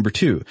 study number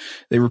 2.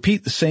 They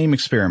repeat the same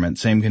experiment,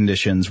 same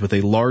conditions, with a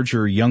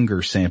larger,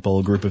 younger sample,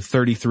 a group of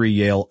 33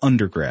 Yale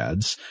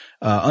undergrads.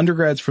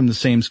 Undergrads from the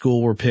same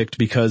school were picked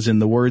because, in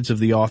the words of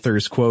the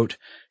authors, quote,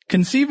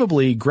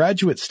 conceivably,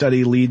 graduate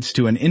study leads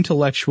to an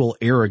intellectual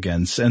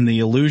arrogance, and the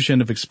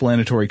illusion of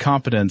explanatory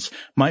competence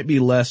might be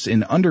less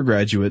in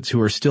undergraduates who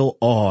are still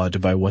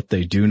awed by what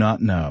they do not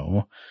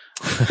know.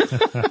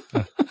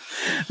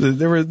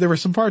 There were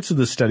some parts of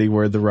the study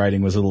where the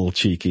writing was a little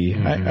cheeky.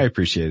 Mm-hmm. I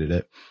appreciated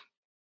it.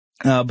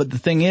 But the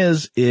thing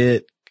is,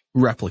 it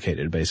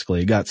replicated,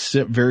 basically. It got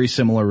very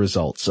similar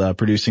results,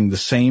 producing the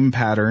same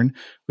pattern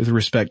with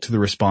respect to the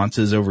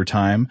responses over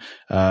time.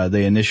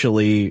 They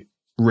initially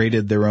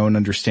rated their own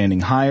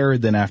understanding higher.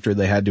 Then after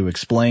they had to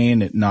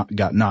explain, it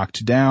got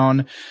knocked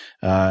down,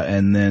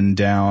 and then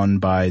down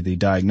by the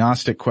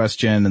diagnostic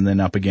question, and then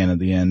up again at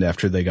the end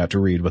after they got to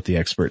read what the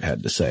expert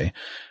had to say.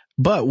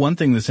 But one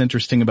thing that's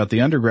interesting about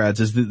the undergrads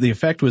is that the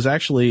effect was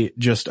actually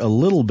just a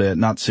little bit,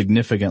 not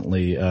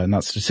significantly,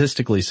 not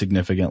statistically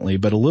significantly,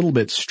 but a little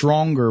bit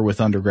stronger with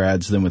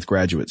undergrads than with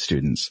graduate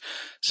students.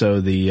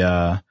 So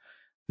the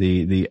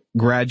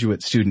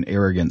graduate student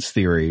arrogance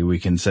theory, we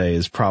can say,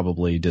 is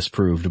probably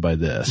disproved by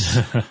this.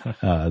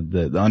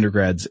 The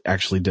undergrads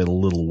actually did a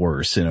little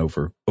worse in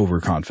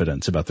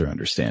overconfidence about their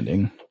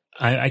understanding.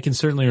 I can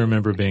certainly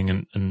remember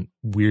being a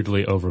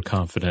weirdly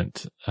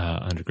overconfident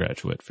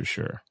undergraduate for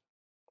sure.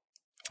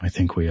 I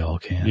think we all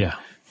can. Yeah.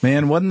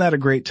 Man, wasn't that a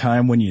great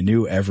time when you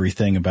knew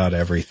everything about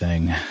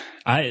everything?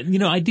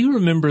 I do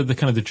remember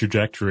the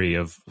trajectory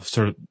of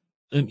sort of,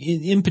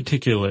 in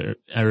particular,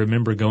 I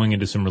remember going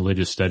into some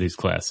religious studies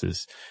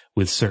classes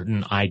with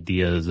certain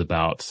ideas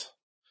about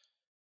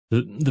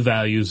the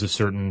values of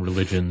certain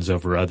religions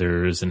over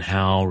others and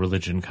how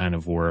religion kind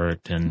of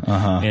worked,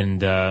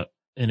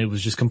 and it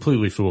was just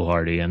completely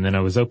foolhardy. And then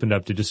I was opened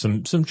up to just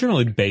some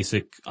generally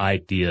basic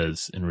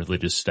ideas in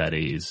religious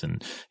studies,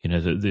 and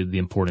the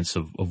importance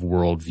of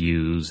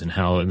worldviews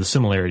and the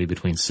similarity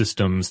between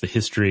systems, the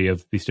history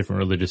of these different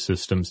religious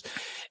systems,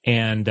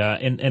 and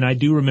I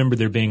do remember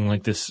there being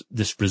like this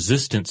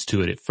resistance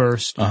to it at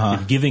first,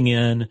 giving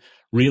in,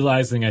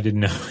 realizing I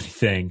didn't know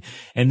anything,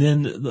 and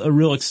then a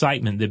real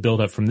excitement that built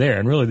up from there,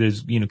 and really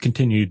there's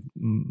continued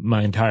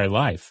my entire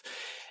life,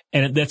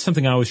 and that's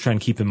something I always try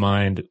and keep in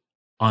mind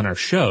on our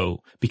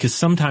show, because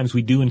sometimes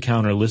we do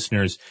encounter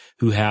listeners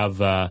who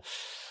have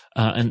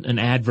an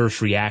adverse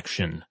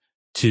reaction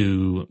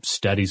to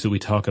studies that we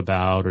talk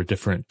about or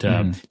different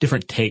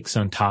takes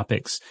on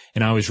topics.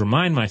 And I always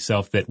remind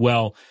myself that,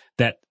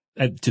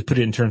 to put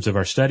it in terms of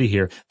our study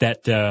here,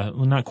 that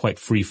not quite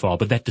free fall,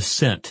 but that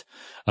descent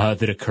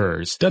that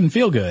occurs doesn't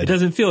feel good. It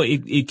doesn't feel.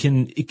 It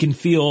can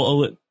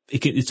feel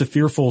it's a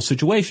fearful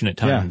situation at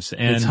times.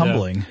 Yeah, and it's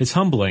humbling. It's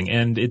humbling.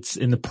 And it's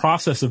in the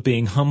process of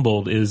being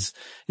humbled is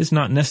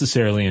not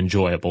necessarily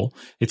enjoyable.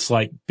 It's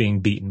like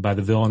being beaten by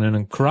the villain in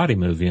a karate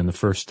movie in the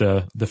first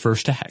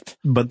act.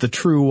 But the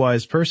true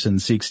wise person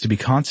seeks to be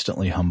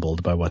constantly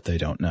humbled by what they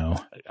don't know.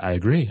 I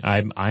agree.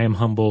 I am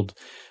humbled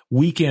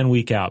week in,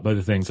 week out by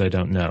the things I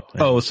don't know.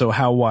 Oh, so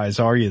how wise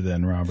are you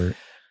then, Robert?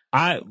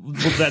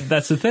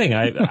 That's the thing.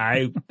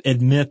 I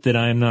admit that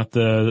I am not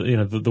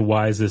the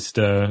wisest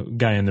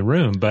guy in the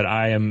room, but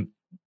I'm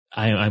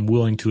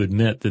willing to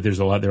admit that there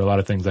are a lot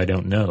of things I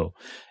don't know,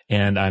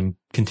 and I'm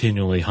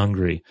continually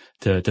hungry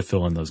to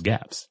fill in those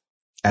gaps.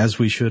 As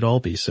we should all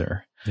be,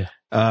 sir.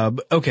 Yeah.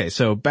 Okay,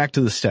 so back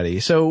to the study.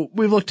 So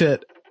we've looked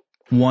at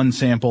one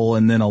sample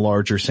and then a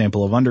larger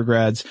sample of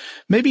undergrads.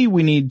 Maybe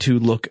we need to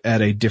look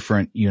at a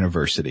different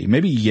university.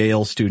 Maybe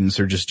Yale students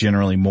are just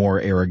generally more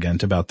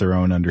arrogant about their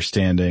own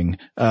understanding.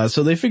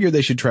 So they figured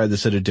they should try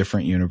this at a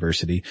different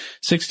university.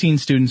 16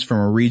 students from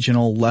a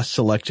regional, less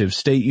selective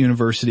state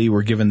university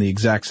were given the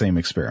exact same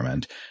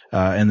experiment.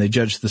 And they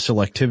judged the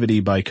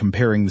selectivity by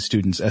comparing the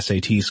students'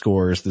 SAT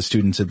scores. The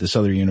students at this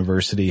other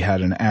university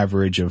had an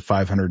average of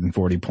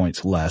 540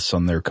 points less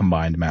on their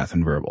combined math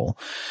and verbal.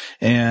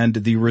 And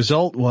the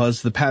result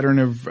was the pattern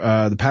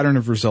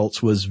of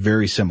results was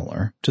very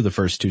similar to the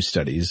first two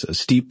studies. A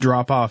steep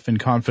drop off in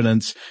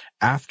confidence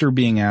after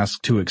being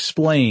asked to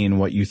explain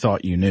what you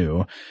thought you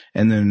knew,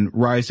 and then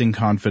rising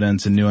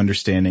confidence and new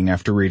understanding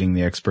after reading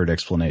the expert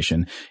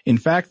explanation. In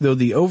fact, though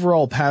the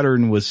overall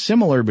pattern was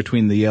similar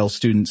between the Yale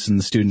students and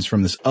the students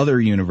from this other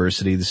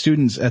university, the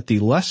students at the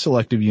less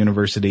selective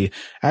university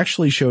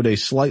actually showed a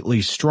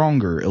slightly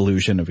stronger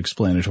illusion of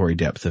explanatory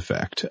depth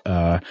effect,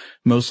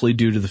 mostly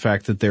due to the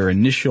fact that their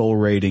initial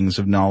ratings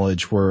of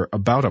knowledge were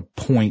about a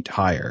point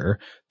higher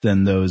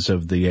than those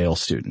of the Yale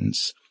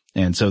students.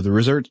 And so the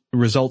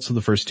results of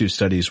the first two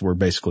studies were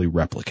basically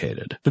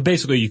replicated. But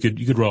basically you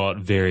could roll out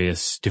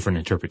various different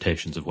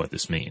interpretations of what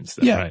this means,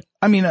 though, yeah. Right?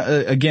 I mean,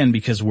 again,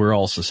 because we're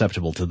all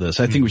susceptible to this,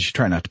 I think we should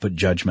try not to put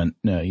judgment,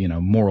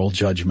 moral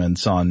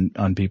judgments on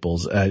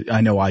people's,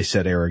 I know I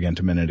said arrogant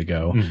a minute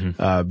ago,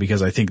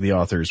 because I think the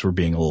authors were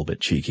being a little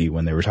bit cheeky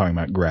when they were talking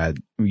about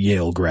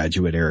Yale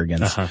graduate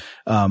arrogance.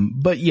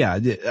 But yeah,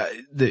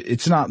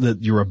 it's not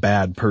that you're a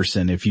bad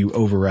person if you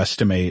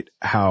overestimate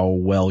how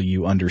well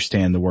you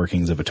understand the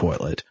workings of a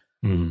toilet.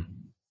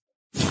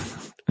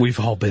 We've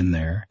all been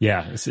there.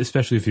 Yeah,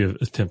 especially if you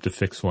attempt to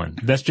fix one.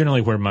 That's generally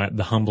where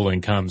the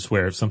humbling comes,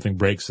 where if something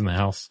breaks in the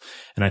house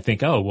and I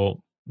think, oh,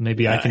 well,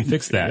 maybe I can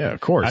fix that. Yeah, of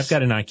course. I've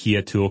got an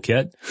IKEA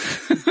toolkit.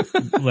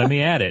 Let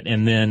me add it.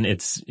 And then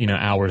it's,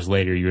 hours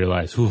later you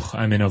realize,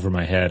 I'm in over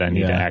my head. I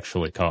need to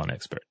actually call an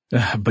expert.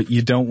 But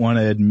you don't want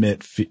to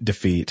admit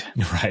defeat.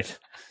 Right.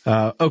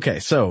 Okay.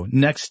 So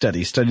next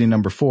study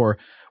number 4.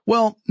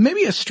 Well,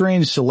 maybe a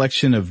strange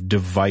selection of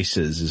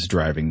devices is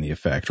driving the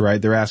effect, right?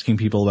 They're asking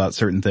people about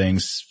certain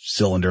things,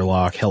 cylinder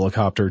lock,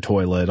 helicopter,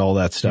 toilet, all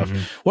that stuff.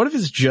 What if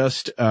it's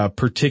just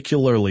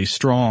particularly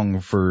strong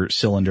for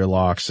cylinder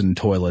locks and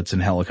toilets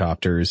and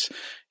helicopters?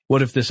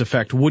 What if this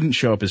effect wouldn't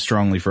show up as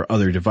strongly for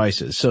other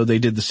devices? So they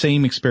did the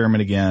same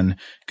experiment again,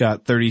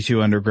 got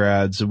 32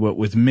 undergrads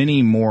with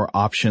many more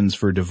options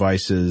for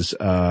devices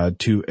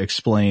to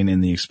explain in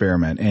the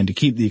experiment. And to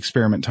keep the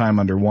experiment time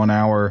under 1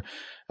 hour,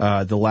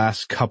 the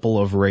last couple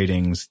of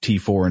ratings,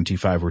 T4 and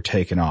T5, were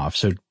taken off.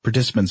 So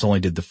participants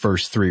only did the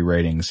first 3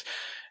 ratings.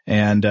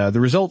 And the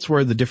results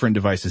were the different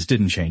devices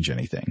didn't change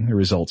anything. The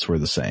results were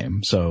the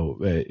same. So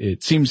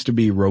it seems to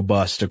be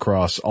robust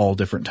across all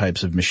different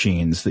types of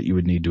machines that you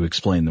would need to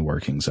explain the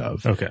workings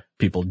of. Okay.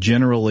 People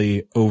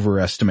generally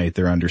overestimate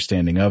their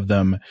understanding of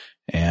them,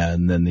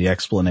 and then the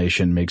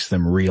explanation makes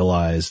them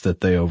realize that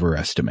they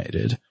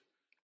overestimated.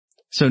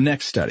 So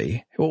next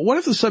study. Well, what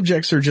if the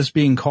subjects are just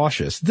being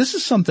cautious? This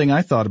is something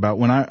I thought about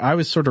when I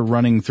was sort of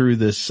running through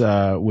this,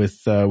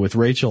 with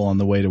Rachel on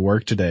the way to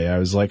work today. I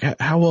was like,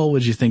 how well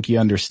would you think you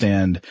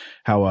understand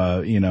how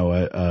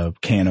a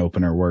can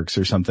opener works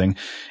or something?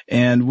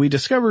 And we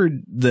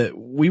discovered that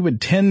we would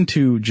tend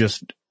to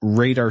just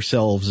rate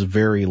ourselves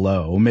very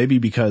low, maybe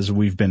because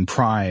we've been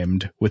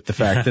primed with the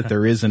fact that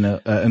there is an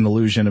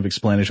illusion of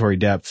explanatory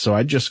depth. So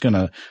I'm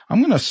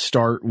gonna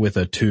start with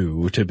a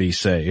 2 to be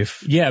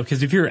safe. Yeah,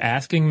 because if you're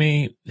asking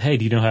me, hey,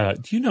 do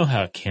you know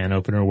how a can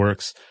opener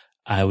works?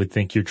 I would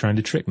think you're trying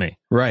to trick me.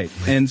 Right.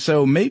 And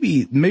so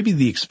maybe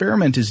the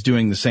experiment is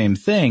doing the same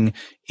thing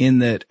in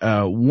that,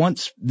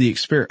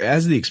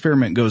 as the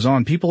experiment goes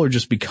on, people are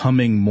just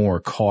becoming more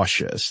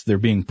cautious. They're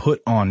being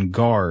put on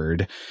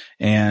guard,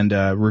 and,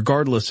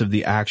 regardless of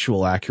the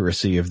actual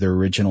accuracy of their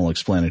original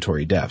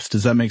explanatory depth.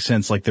 Does that make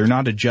sense? Like they're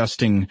not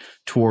adjusting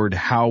toward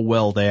how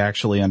well they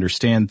actually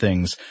understand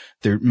things.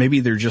 They're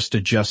just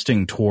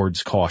adjusting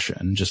towards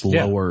caution, just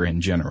lower in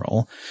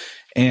general.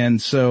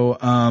 And so,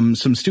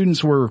 some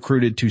students were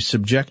recruited to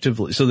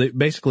subjectively, so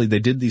they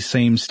did the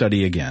same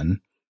study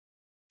again,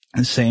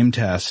 the same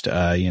test,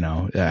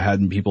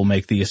 had people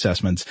make the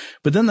assessments,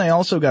 but then they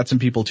also got some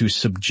people to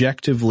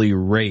subjectively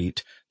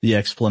rate the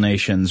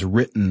explanations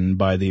written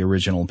by the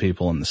original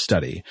people in the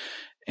study.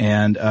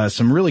 And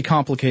some really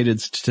complicated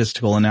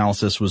statistical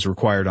analysis was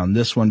required on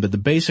this one, but the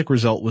basic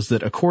result was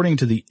that according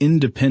to the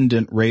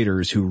independent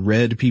raters who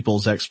read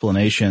people's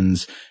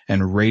explanations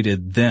and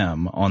rated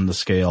them on the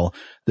scale,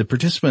 the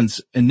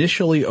participants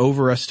initially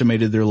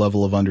overestimated their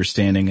level of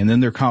understanding, and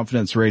then their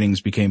confidence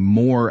ratings became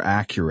more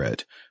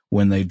accurate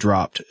when they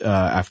dropped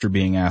after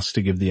being asked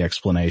to give the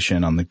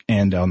explanation on the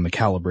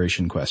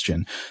calibration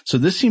question. So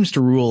this seems to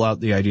rule out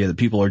the idea that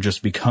people are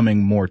just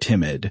becoming more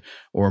timid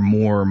or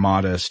more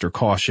modest or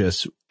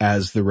cautious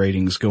as the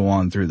ratings go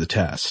on through the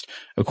test.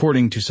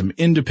 According to some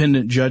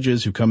independent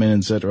judges who come in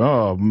and said,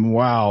 "Oh,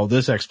 wow,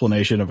 this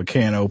explanation of a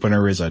can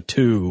opener is a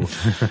 2."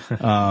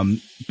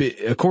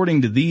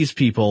 According to these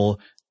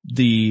people,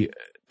 the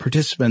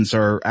participants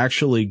are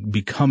actually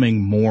becoming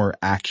more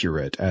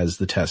accurate as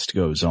the test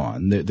goes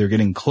on. They're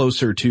getting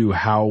closer to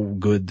how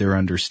good their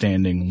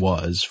understanding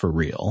was for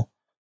real.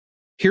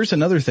 Here's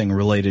another thing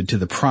related to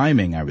the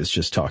priming I was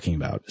just talking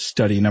about.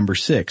 Study number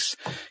 6.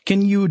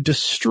 Can you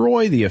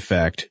destroy the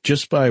effect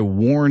just by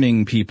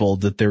warning people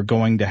that they're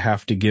going to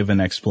have to give an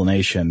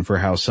explanation for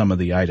how some of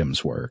the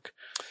items work?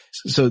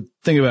 So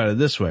think about it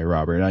this way,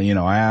 Robert. I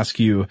ask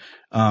you,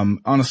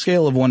 on a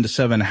scale of 1 to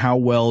 7, how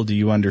well do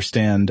you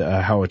understand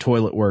how a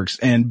toilet works?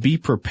 And be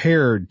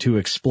prepared to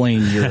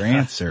explain your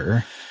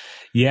answer.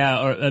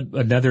 Yeah, or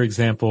another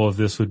example of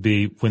this would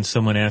be when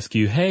someone asks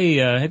you, "Hey,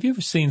 have you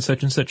ever seen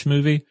such and such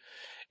movie?"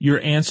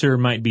 Your answer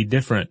might be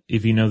different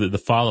if you know that the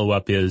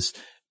follow-up is,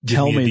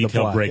 "Give me a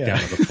detailed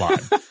breakdown of the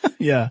plot."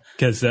 Yeah.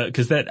 Cause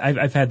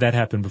I've had that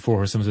happen before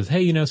where someone says,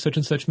 "Hey, such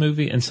and such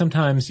movie?" And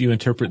sometimes you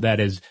interpret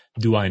that as,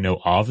 do I know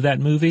of that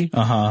movie?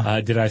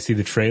 Did I see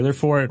the trailer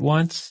for it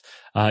once?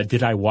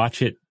 Did I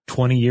watch it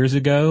 20 years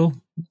ago?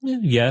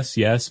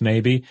 Yes,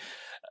 maybe.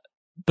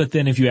 But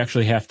then if you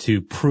actually have to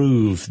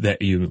prove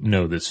that you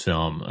know this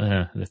film,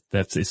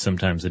 that's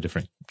sometimes a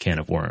different can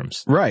of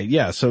worms. Right.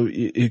 Yeah. So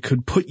it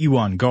could put you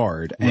on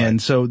guard. Right.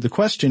 And so the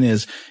question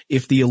is,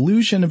 if the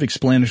illusion of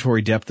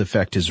explanatory depth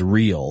effect is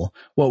real,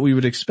 what we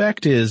would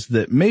expect is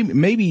that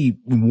maybe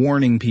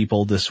warning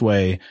people this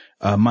way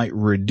might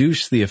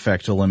reduce the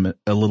effect a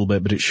little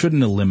bit, but it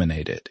shouldn't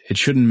eliminate it. It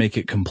shouldn't make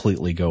it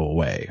completely go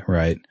away.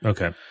 Right.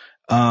 Okay.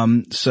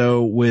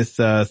 So with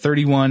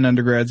 31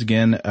 undergrads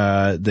again,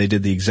 they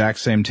did the exact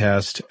same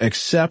test,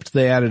 except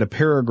they added a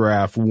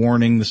paragraph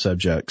warning the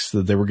subjects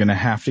that they were going to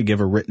have to give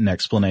a written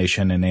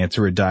explanation and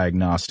answer a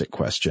diagnostic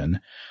question.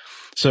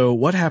 So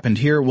what happened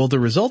here? Well, the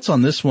results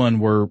on this one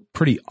were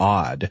pretty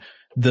odd.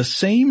 The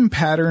same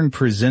pattern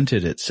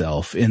presented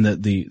itself in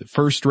that the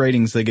first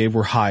ratings they gave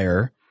were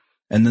higher,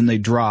 and then they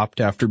dropped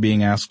after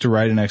being asked to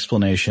write an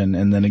explanation,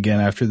 and then again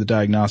after the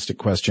diagnostic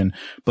question.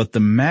 But the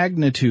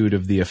magnitude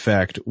of the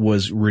effect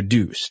was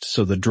reduced,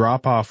 so the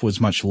drop-off was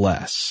much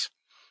less.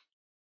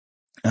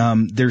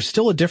 There's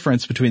still a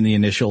difference between the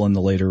initial and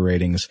the later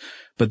ratings,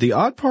 but the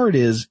odd part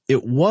is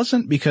it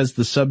wasn't because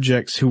the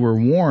subjects who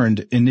were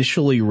warned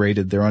initially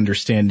rated their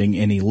understanding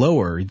any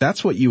lower.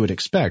 That's what you would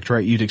expect,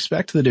 right? You'd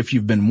expect that if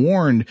you've been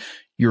warned,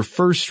 your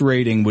first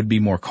rating would be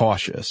more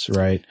cautious,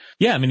 right?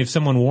 Yeah, I mean, if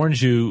someone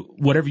warns you,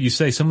 whatever you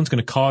say, someone's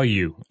going to call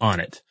you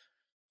on it.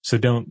 So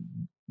don't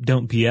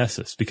BS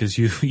us, because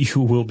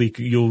you'll be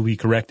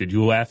corrected. You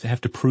will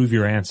have to prove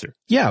your answer.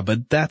 Yeah,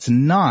 but that's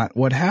not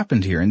what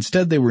happened here.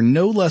 Instead, they were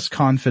no less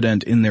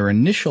confident in their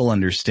initial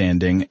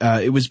understanding.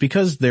 It was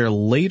because their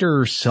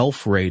later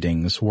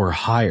self-ratings were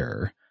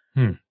higher.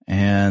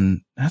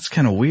 And that's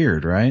kind of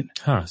weird, right?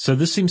 So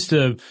this seems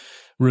to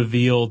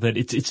reveal that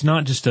it's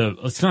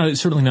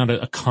certainly not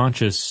a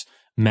conscious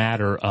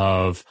matter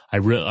of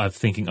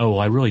thinking, oh,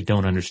 I really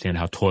don't understand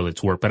how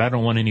toilets work, but I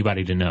don't want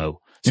anybody to know.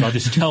 So I'll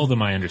just tell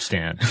them I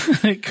understand.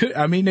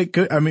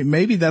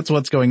 Maybe that's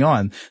what's going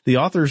on. The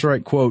authors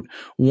write, quote,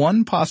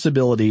 "One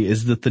possibility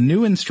is that the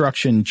new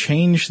instruction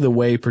changed the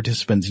way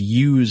participants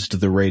used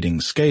the rating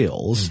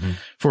scales. Mm-hmm.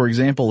 For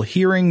example,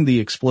 hearing the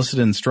explicit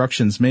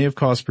instructions may have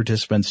caused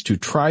participants to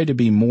try to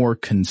be more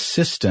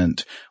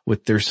consistent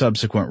with their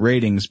subsequent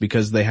ratings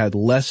because they had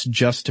less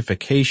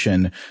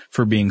justification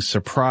for being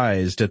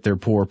surprised at their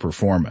poor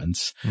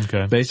performance."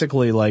 Okay.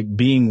 Basically,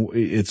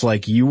 it's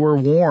like you were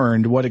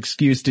warned. What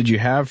excuse did you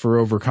have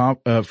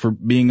for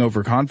being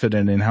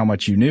overconfident in how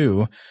much you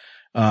knew?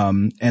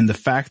 And the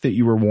fact that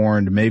you were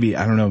warned, maybe,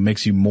 I don't know,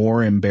 makes you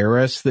more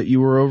embarrassed that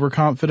you were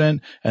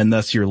overconfident, and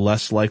thus you're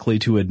less likely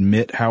to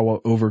admit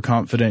how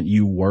overconfident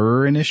you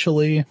were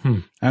initially.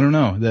 I don't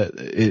know.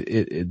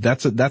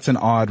 That's an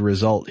odd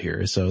result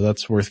here, so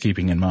that's worth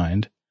keeping in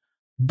mind.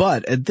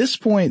 But at this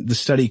point, the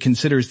study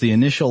considers the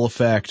initial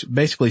effect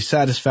basically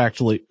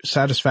satisfactorily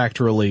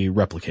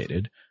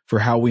replicated for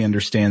how we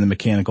understand the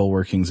mechanical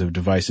workings of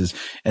devices.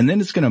 And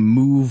then it's going to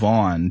move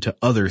on to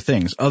other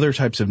things, other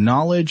types of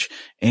knowledge,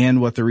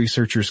 and what the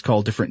researchers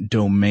call different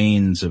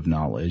domains of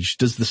knowledge.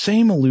 Does the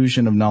same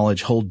illusion of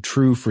knowledge hold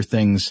true for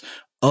things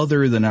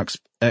other than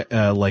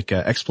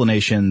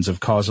explanations of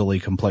causally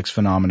complex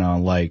phenomena,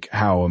 like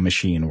how a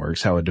machine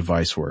works, how a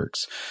device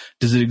works?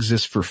 Does it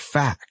exist for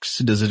facts?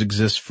 Does it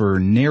exist for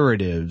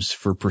narratives,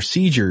 for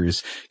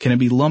procedures? Can it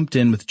be lumped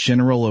in with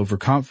general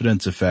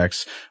overconfidence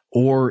effects,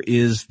 or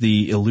is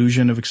the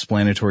illusion of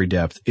explanatory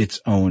depth its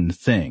own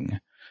thing?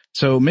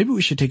 So maybe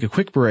we should take a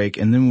quick break,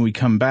 and then when we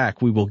come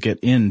back, we will get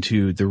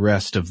into the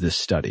rest of this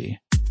study.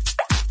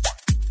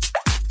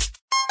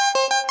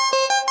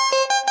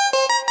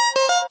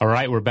 All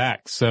right, we're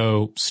back.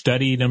 So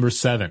study number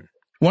 7.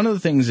 One of the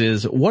things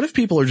is, what if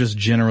people are just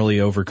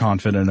generally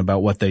overconfident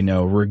about what they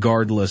know,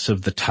 regardless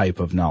of the type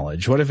of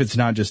knowledge? What if it's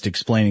not just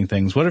explaining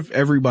things? What if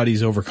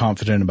everybody's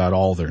overconfident about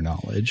all their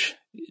knowledge?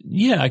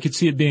 Yeah, I could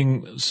see it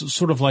being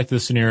sort of like the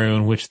scenario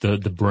in which the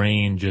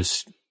brain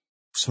just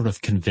sort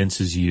of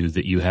convinces you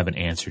that you have an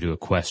answer to a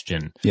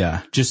question.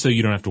 Yeah. Just so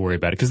you don't have to worry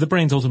about it. Because the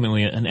brain's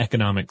ultimately an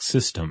economic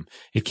system.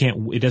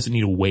 It doesn't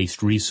need to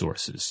waste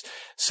resources.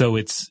 So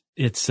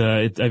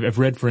I've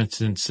read, for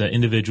instance,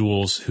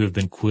 individuals who have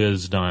been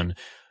quizzed on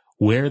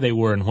where they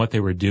were and what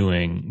they were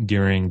doing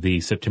during the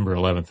September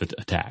 11th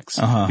attacks.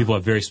 Uh-huh. People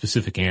have very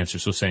specific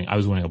answers. So saying, I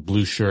was wearing a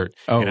blue shirt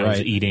and I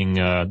was eating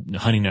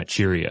Honey Nut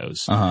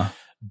Cheerios. Uh-huh.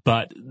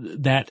 But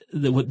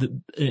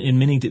in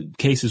many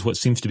cases, what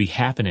seems to be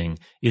happening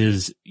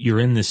is you're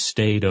in this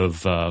state of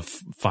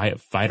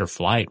fight or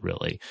flight.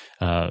 Really,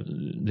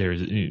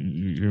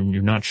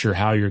 you're not sure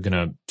how you're going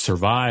to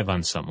survive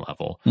on some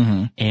level,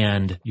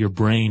 and your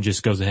brain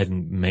just goes ahead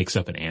and makes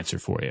up an answer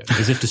for you,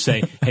 as if to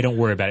say, "Hey, don't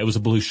worry about it. It was a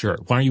blue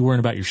shirt. Why are you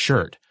worrying about your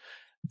shirt?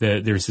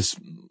 There's this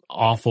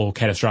awful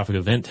catastrophic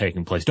event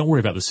taking place. Don't worry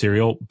about the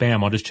cereal.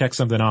 Bam, I'll just check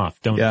something off.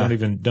 Don't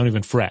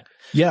even fret."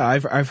 Yeah,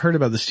 I've heard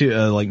about this too,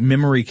 like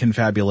memory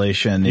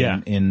confabulation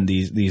in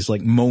these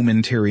like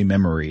momentary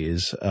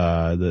memories,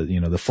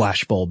 the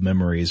flashbulb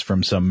memories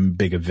from some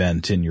big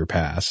event in your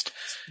past.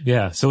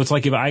 Yeah. So it's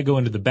like if I go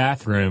into the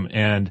bathroom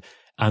and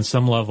on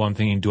some level I'm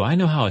thinking, do I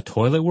know how a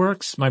toilet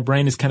works? My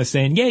brain is kind of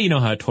saying, yeah, you know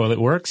how a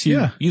toilet works.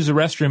 You use the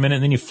restroom in it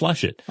and then you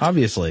flush it.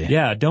 Obviously.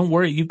 Yeah. Don't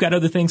worry. You've got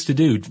other things to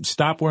do.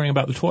 Stop worrying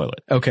about the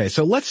toilet. Okay.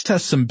 So let's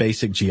test some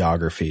basic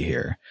geography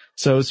here.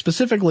 So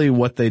specifically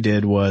what they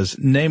did was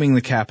naming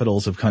the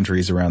capitals of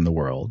countries around the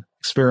world.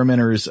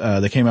 Experimenters,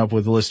 they came up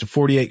with a list of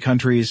 48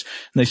 countries,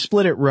 and they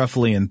split it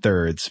roughly in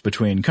thirds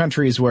between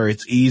countries where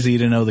it's easy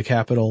to know the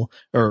capital,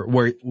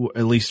 or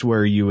at least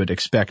where you would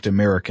expect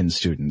American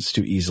students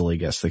to easily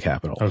guess the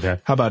capital. Okay.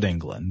 How about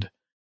England?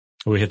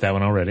 We hit that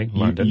one already.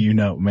 London. You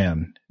know,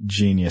 man,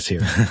 genius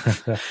here.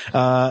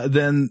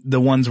 Then the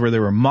ones where they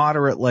were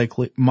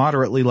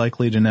moderately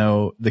likely to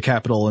know the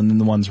capital, and then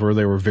the ones where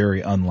they were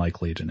very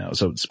unlikely to know.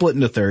 So split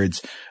into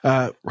thirds.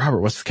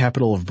 Robert, what's the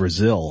capital of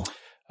Brazil?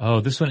 Oh,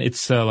 this one,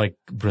 it's like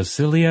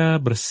Brasilia.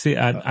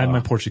 My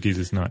Portuguese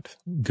is not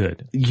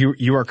good.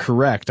 You are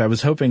correct. I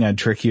was hoping I'd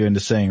trick you into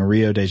saying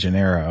Rio de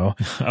Janeiro.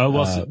 Oh,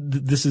 well,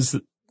 this is,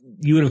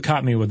 you would have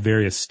caught me with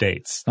various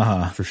states,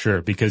 for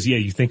sure. Because,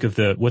 you think of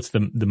what's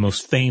the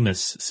most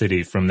famous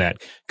city from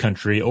that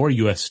country or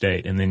U.S.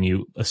 state, and then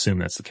you assume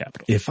that's the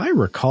capital. If I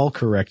recall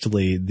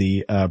correctly,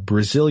 the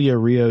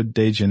Brasilia Rio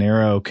de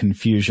Janeiro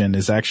confusion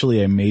is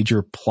actually a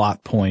major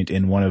plot point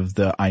in one of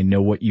the I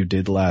Know What You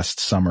Did Last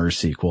Summer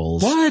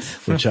sequels. What?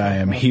 Which I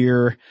am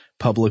here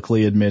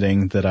publicly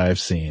admitting that I've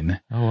seen.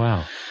 Oh,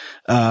 wow.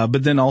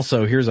 But then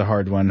also, here's a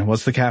hard one.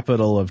 What's the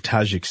capital of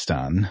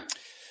Tajikistan?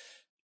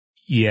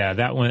 Yeah,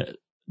 that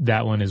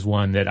one is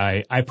one that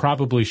I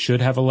probably should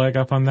have a leg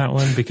up on that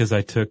one because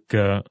I took,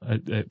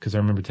 because I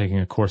remember taking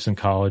a course in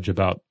college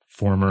about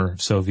former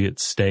Soviet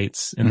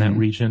states in that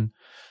region.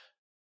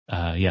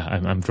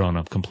 I'm drawing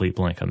a complete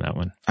blank on that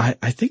one. I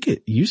think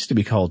it used to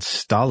be called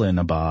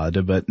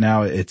Stalinabad, but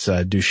now it's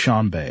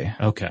Dushanbe.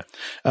 Okay.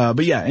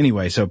 But yeah,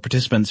 anyway, so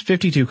participants,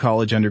 52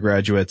 college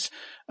undergraduates,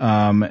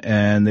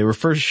 and they were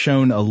first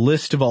shown a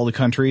list of all the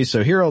countries.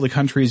 So here are all the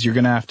countries you're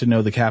going to have to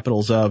know the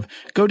capitals of.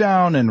 Go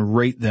down and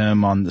rate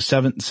them on the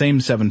same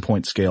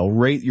 7-point scale.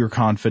 Rate your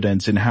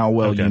confidence in how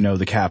well you know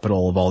the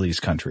capital of all these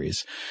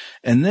countries.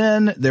 And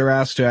then they're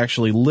asked to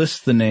actually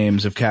list the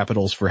names of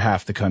capitals for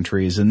half the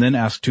countries and then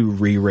asked to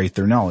re-rate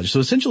their knowledge. So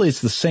essentially it's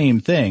the same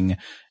thing,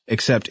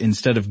 except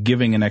instead of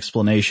giving an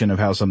explanation of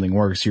how something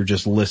works, you're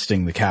just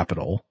listing the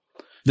capital.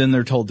 Then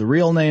they're told the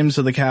real names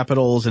of the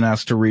capitals and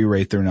asked to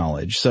re-rate their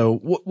knowledge. So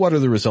what are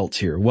the results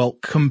here? Well,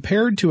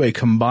 compared to a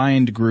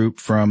combined group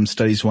from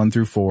studies 1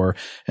 through 4,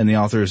 and the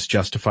authors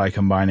justify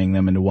combining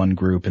them into one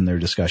group in their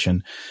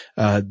discussion,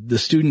 the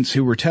students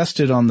who were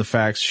tested on the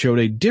facts showed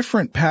a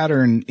different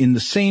pattern in the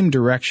same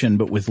direction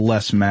but with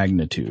less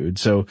magnitude.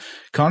 So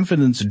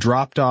confidence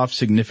dropped off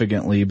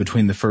significantly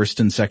between the first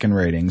and second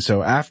rating.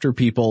 So after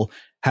people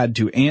had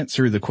to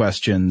answer the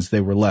questions,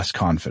 they were less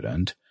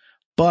confident.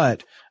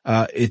 But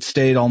it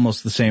stayed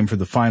almost the same for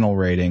the final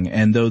rating.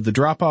 And though the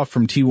drop-off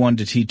from T1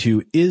 to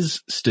T2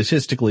 is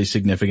statistically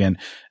significant,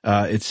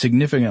 it's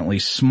significantly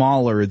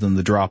smaller than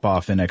the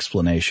drop-off in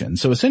explanation.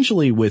 So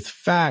essentially with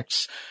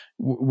facts,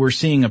 we're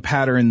seeing a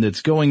pattern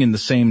that's going in the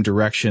same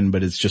direction,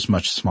 but it's just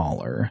much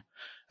smaller.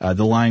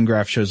 The line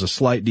graph shows a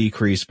slight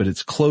decrease, but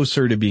it's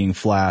closer to being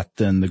flat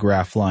than the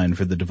graph line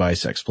for the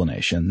device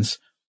explanations.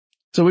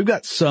 So we've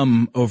got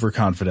some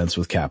overconfidence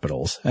with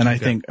capitals, and I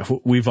think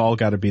we've all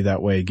got to be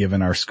that way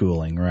given our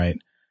schooling, right?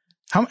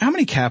 How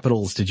many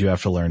capitals did you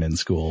have to learn in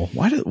school?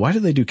 Why do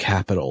they do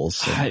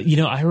capitals?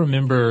 I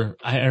remember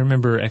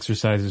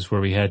exercises where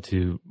we had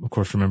to, of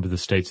course, remember the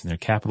states and their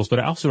capitals, but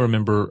I also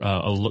remember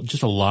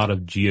just a lot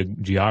of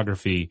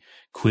geography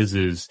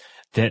quizzes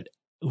that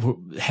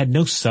had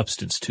no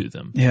substance to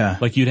them. Yeah.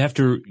 Like you'd have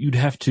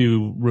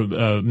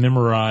to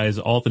memorize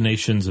all the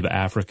nations of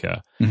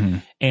Africa. Mm-hmm.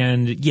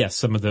 And yes,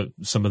 some of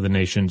the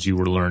nations you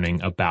were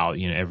learning about,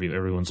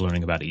 everyone's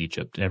learning about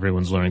Egypt.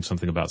 Everyone's learning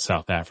something about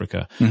South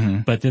Africa. Mm-hmm.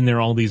 But then there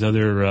are all these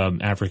other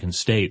African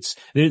states.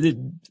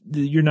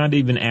 You're not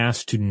even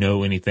asked to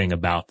know anything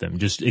about them,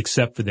 just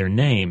except for their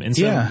name. And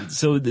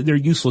so they're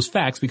useless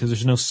facts because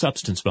there's no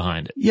substance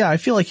behind it. Yeah, I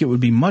feel like it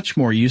would be much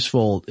more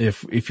useful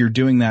if you're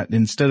doing that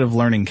instead of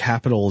learning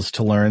capitals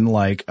to learn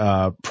like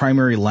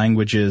primary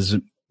languages,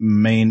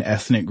 main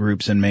ethnic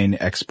groups, and main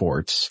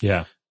exports.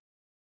 Yeah.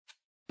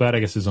 But I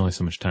guess there's only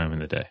so much time in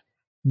the day.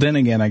 Then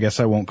again, I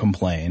guess I won't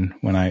complain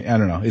when I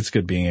don't know. It's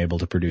good being able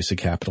to produce a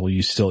capital.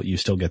 You still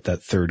get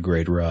that third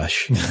grade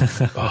rush.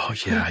 Oh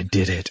yeah, I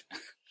did it.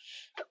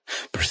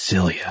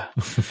 Brasilia.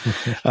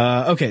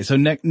 Okay. So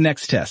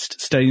next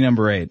test, study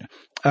number 8.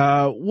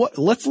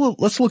 Let's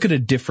look at a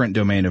different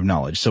domain of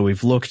knowledge. So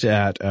we've looked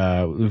at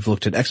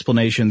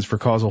explanations for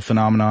causal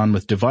phenomenon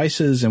with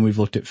devices, and we've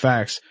looked at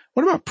facts.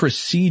 What about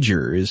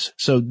procedures?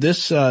 So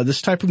this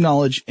type of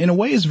knowledge in a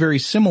way is very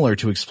similar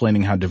to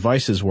explaining how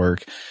devices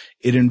work.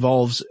 It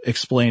involves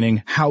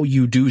explaining how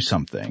you do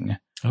something.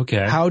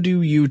 Okay. How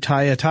do you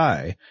tie a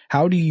tie?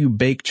 How do you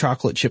bake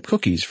chocolate chip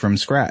cookies from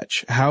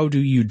scratch? How do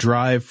you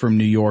drive from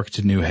New York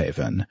to New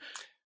Haven?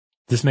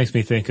 This makes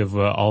me think of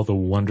all the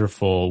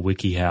wonderful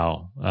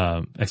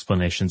WikiHow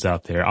explanations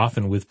out there,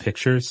 often with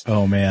pictures.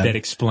 Oh man, that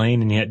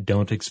explain and yet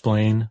don't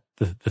explain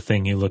the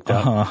thing you looked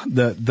up.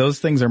 Those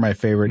things are my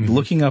favorite. Mm-hmm.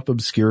 Looking up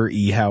obscure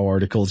eHow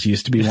articles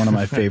used to be one of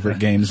my favorite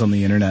games on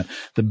the internet.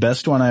 The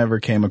best one I ever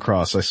came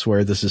across, I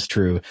swear this is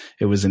true.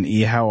 It was an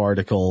eHow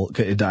article.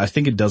 I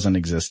think it doesn't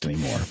exist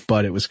anymore,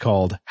 but it was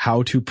called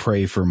How to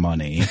Pray for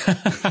Money.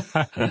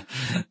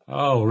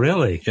 Oh,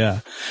 really? Yeah.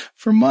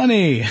 For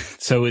money.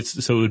 So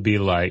it would be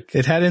like,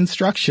 it had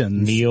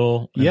instructions.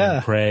 Kneel,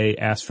 pray,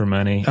 ask for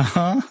money.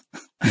 Uh-huh.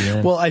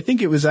 Yeah. Well, I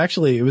think it was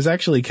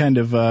actually kind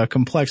of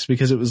complex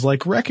because it was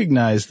like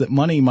recognize that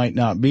money might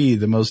not be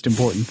the most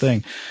important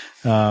thing.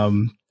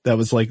 That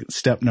was like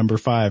step number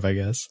 5, I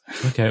guess.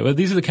 Okay. Well,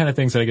 these are the kind of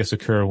things that I guess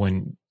occur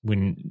when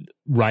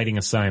writing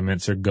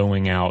assignments are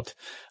going out,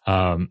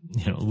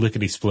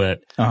 lickety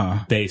split,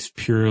 based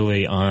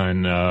purely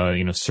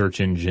on,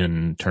 search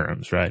engine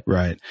terms, right?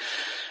 Right.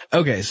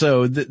 Okay,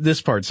 so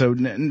this part, so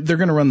they're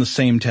going to run the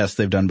same test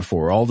they've done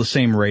before, all the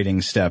same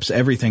rating steps,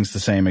 everything's the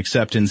same,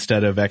 except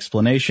instead of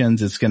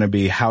explanations, it's going to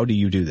be, how do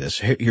you do this?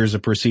 Here's a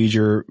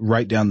procedure,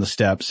 write down the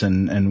steps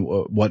and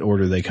what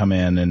order they come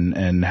in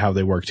and how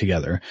they work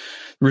together.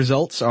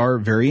 Results are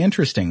very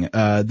interesting.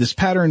 This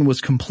pattern was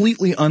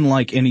completely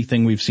unlike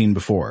anything we've seen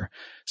before.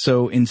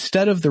 So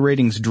instead of the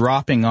ratings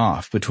dropping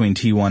off between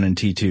T1 and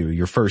T2,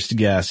 your first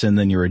guess and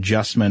then your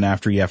adjustment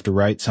after you have to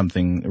write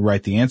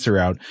the answer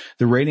out,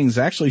 the ratings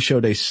actually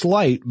showed a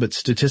slight but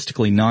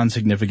statistically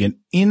non-significant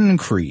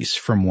increase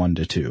from 1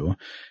 to 2.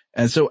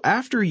 And so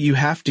after you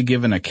have to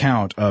give an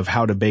account of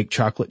how to bake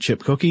chocolate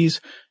chip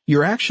cookies,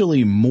 you're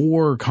actually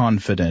more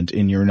confident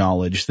in your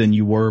knowledge than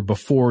you were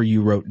before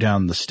you wrote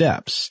down the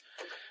steps.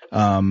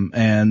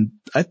 And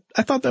I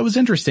thought that was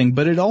interesting,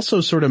 but it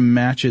also sort of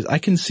matches. I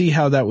can see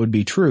how that would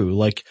be true.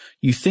 Like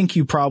you think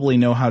you probably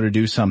know how to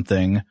do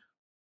something,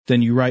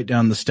 then you write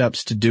down the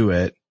steps to do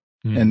it.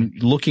 Mm. And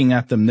looking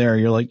at them there,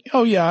 you're like,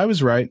 oh yeah, I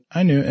was right.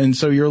 I knew. And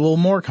so you're a little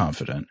more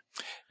confident.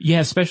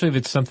 Yeah, especially if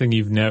it's something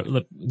you've never,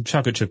 look,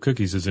 chocolate chip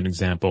cookies is an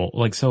example.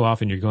 Like so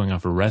often you're going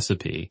off a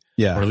recipe.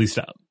 Yeah. Or at least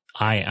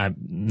I'm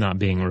not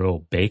being a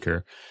real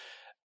baker.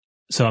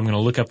 So I'm going to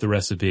look up the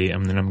recipe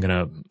and then I'm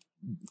going to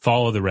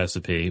follow the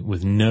recipe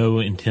with no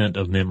intent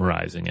of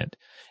memorizing it.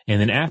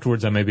 And then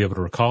afterwards I may be able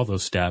to recall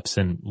those steps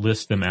and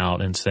list them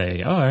out and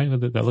say, all right,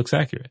 that looks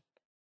accurate.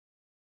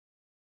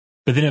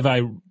 But then if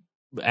I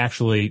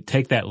actually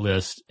take that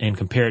list and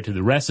compare it to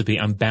the recipe,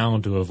 I'm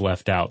bound to have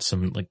left out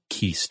some like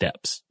key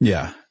steps.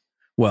 Yeah.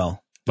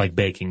 Well, like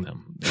baking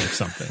them or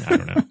something. I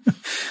don't know.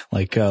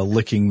 Like,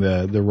 licking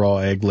the raw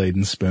egg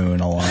laden spoon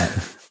a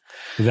lot.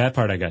 That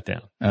part I got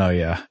down. Oh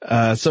yeah.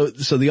 So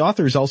the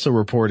authors also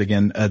report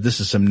again, this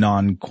is some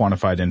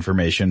non-quantified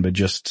information, but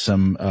just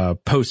some,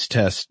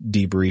 post-test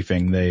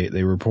debriefing.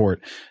 They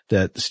report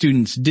that the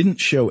students didn't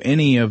show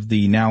any of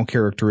the now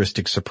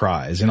characteristic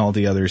surprise and all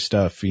the other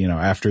stuff,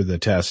 after the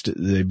test,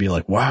 they'd be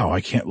like, wow, I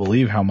can't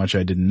believe how much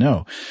I didn't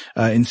know.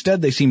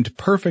 Instead, they seemed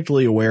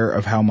perfectly aware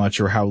of how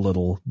much or how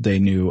little they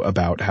knew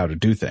about how to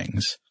do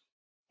things.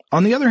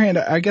 On the other hand,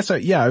 I guess,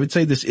 I would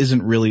say this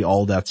isn't really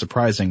all that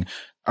surprising.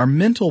 our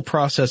mental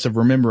process of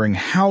remembering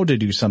how to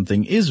do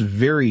something is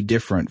very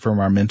different from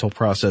our mental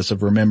process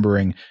of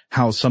remembering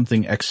how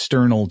something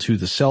external to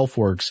the self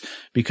works,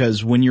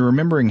 because when you're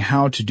remembering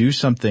how to do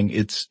something,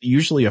 it's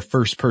usually a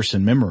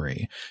first-person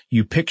memory.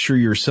 You picture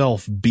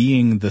yourself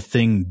being the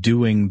thing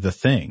doing the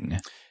thing.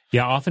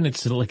 Yeah, often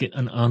it's like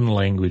an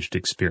unlanguaged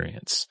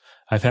experience.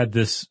 I've had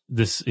this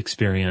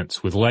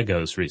experience with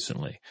Legos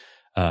recently.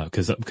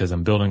 Cause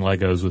I'm building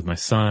Legos with my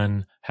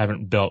son.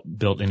 Haven't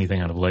built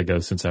anything out of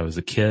Legos since I was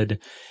a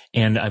kid.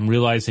 And I'm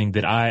realizing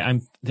that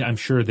I'm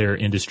sure there are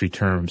industry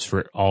terms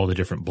for all the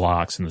different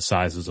blocks and the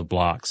sizes of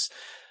blocks,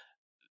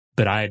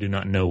 but I do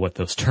not know what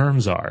those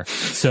terms are.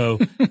 So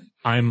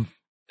of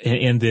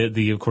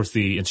course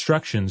the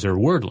instructions are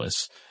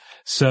wordless.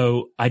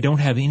 So I don't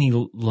have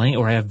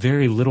or I have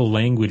very little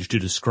language to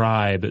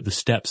describe the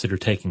steps that are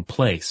taking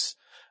place.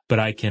 But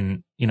I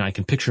can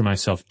picture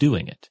myself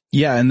doing it.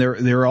 Yeah, and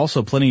there are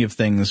also plenty of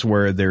things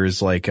where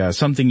there's like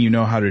something you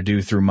know how to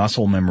do through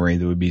muscle memory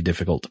that would be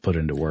difficult to put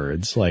into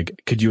words.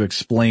 Like, could you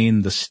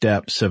explain the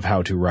steps of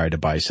how to ride a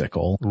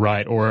bicycle?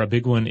 Right, or a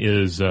big one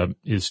is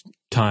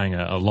tying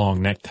a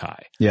long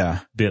necktie. Yeah.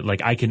 But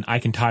like I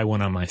can tie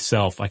one on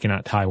myself. I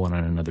cannot tie one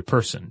on another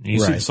person. And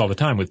you see this all the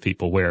time with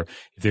people where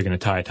if they're going to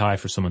tie a tie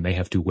for someone, they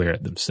have to wear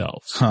it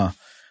themselves. Huh.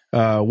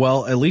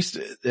 Well, at least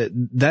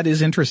that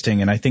is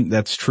interesting, and I think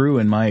that's true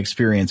in my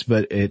experience,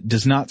 but it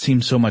does not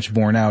seem so much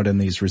borne out in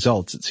these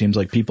results. It seems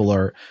like people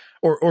are,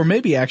 or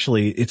maybe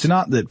actually it's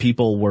not that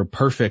people were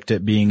perfect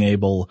at being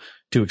able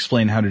to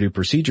explain how to do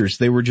procedures.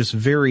 They were just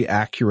very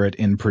accurate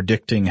in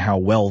predicting how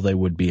well they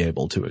would be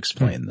able to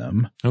explain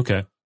them.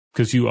 Okay.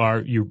 Because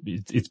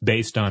it's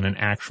based on an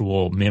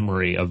actual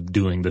memory of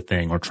doing the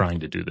thing or trying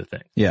to do the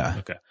thing. Yeah.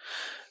 Okay.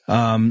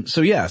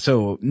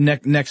 So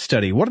next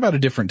study. What about a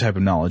different type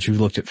of knowledge? We've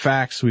looked at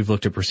facts. We've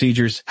looked at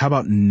procedures. How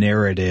about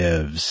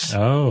narratives?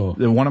 Oh.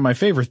 One of my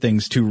favorite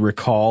things to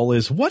recall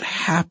is what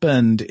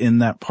happened in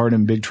that part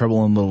in Big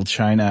Trouble in Little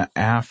China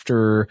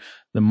after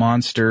the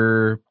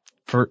monster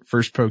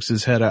first pokes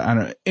his head out. I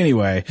don't know.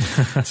 Anyway.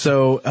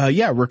 So,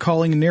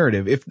 recalling a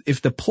narrative.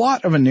 If the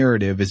plot of a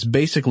narrative is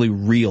basically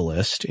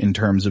realist in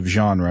terms of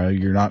genre,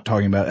 you're not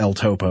talking about El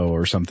Topo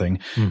or something.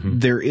 Mm-hmm.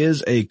 There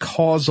is a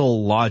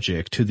causal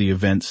logic to the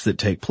events that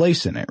take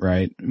place in it,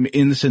 right?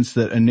 In the sense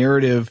that a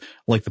narrative,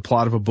 like the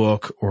plot of a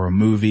book or a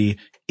movie,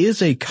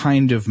 is a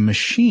kind of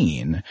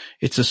machine.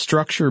 It's a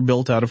structure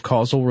built out of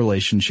causal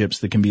relationships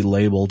that can be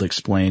labeled,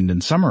 explained,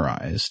 and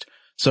summarized.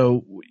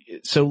 So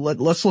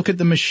let's look at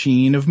the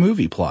machine of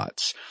movie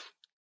plots.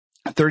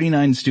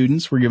 39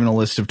 students were given a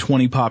list of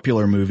 20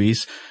 popular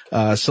movies,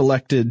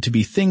 selected to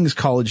be things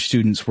college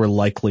students were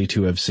likely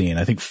to have seen.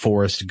 I think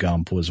Forrest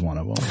Gump was one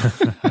of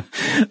them.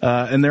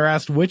 And they're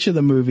asked which of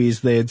the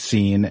movies they had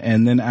seen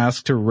and then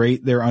asked to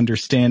rate their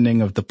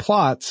understanding of the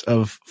plots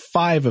of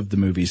 5 of the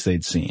movies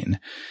they'd seen.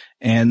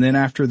 And then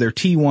after their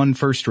T1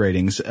 first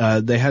ratings,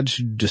 they had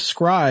to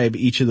describe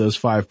each of those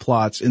 5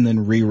 plots and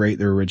then re-rate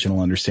their original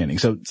understanding.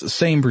 So it's the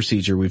same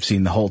procedure we've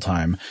seen the whole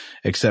time,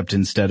 except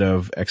instead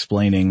of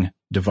explaining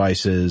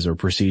devices or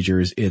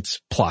procedures,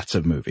 it's plots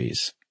of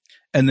movies.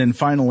 And then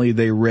finally,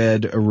 they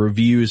read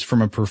reviews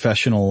from a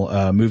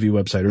professional movie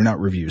website, or not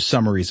reviews,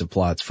 summaries of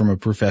plots from a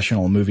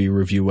professional movie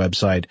review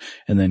website,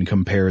 and then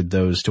compared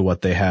those to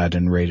what they had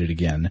and rated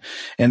again.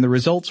 And the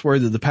results were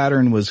that the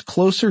pattern was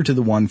closer to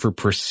the one for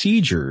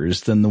procedures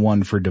than the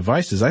one for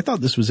devices. I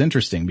thought this was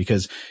interesting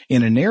because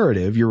in a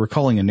narrative, you're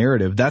recalling a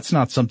narrative, that's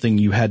not something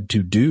you had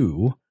to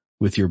do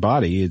with your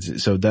body.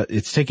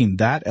 It's taking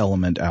that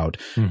element out,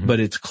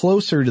 but it's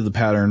closer to the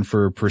pattern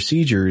for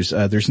procedures.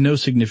 There's no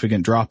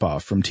significant drop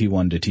off from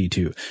T1 to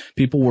T2.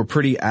 People were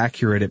pretty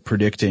accurate at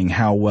predicting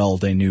how well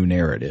they knew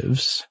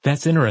narratives.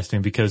 That's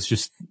interesting because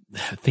just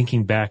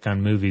thinking back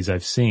on movies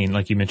I've seen,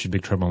 like you mentioned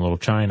Big Trouble in Little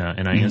China,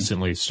 and I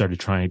instantly started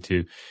trying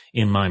to,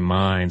 in my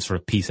mind, sort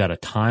of piece out a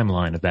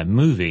timeline of that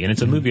movie. And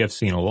it's a movie I've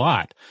seen a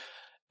lot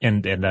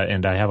and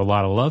I have a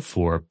lot of love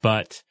for,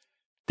 but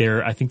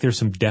I think there's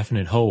some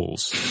definite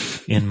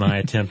holes in my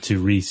attempt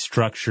to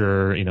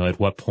restructure, at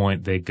what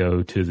point they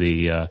go to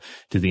the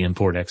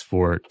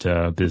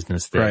import-export,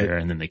 business there,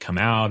 right. And then they come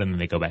out and then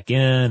they go back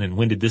in, and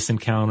when did this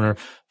encounter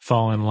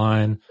fall in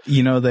line?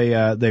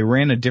 They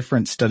ran a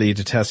different study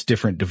to test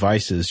different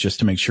devices just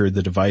to make sure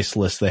the device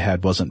list they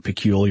had wasn't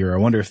peculiar. I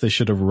wonder if they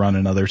should have run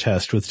another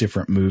test with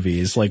different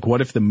movies. Like,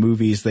 what if the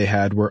movies they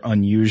had were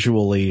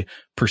unusually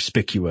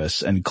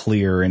perspicuous and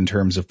clear in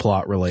terms of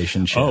plot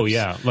relationships? Oh,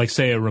 yeah. Like,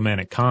 say, a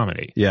romantic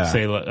comedy. Yeah.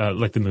 Say,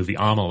 like the movie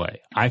Amelie.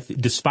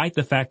 Despite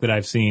the fact that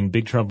I've seen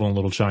Big Trouble in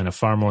Little China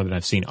far more than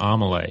I've seen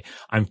Amelie,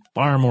 I'm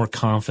far more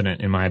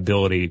confident in my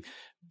ability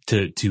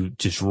to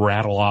just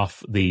rattle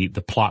off the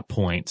plot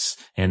points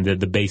and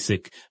the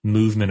basic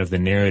movement of the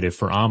narrative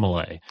for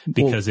Amelie,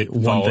 because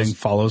one thing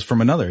follows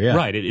from another. Yeah.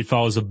 Right. It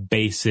follows a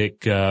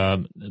basic,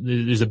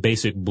 there's a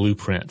basic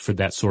blueprint for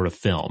that sort of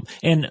film.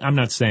 And I'm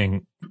not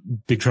saying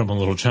Big Trouble in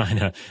Little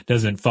China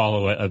doesn't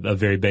follow a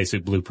very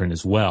basic blueprint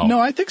as well. No,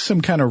 I think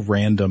some kind of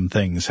random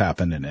things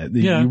happen in it.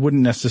 Yeah. You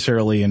wouldn't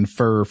necessarily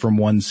infer from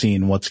one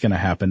scene what's going to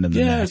happen in the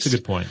next. Yeah, that's a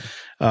good point.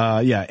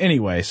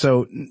 Anyway,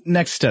 so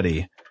next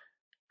study.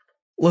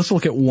 Let's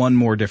look at one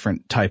more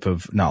different type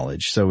of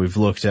knowledge. So we've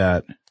looked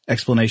at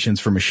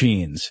explanations for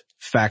machines,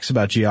 facts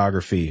about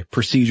geography,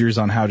 procedures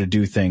on how to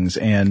do things,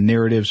 and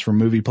narratives from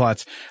movie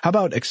plots. How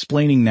about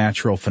explaining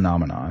natural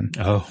phenomenon?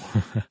 Oh.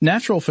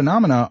 Natural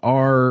phenomena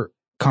are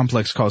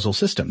complex causal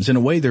systems. In a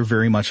way, they're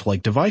very much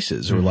like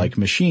devices or like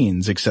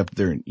machines, except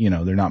they're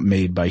not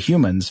made by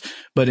humans.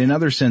 But in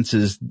other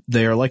senses,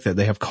 they are like that.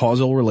 They have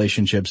causal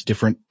relationships,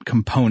 different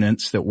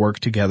components that work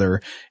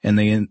together, and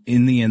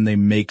in the end, they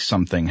make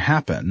something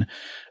happen.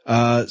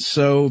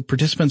 So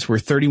participants were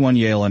 31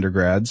 Yale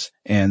undergrads,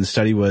 and the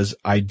study was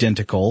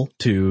identical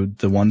to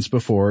the ones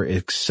before,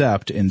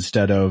 except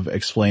instead of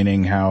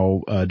explaining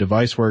how a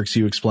device works,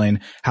 you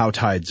explain how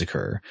tides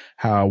occur,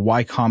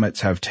 why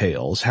comets have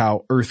tails,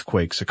 how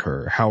earthquakes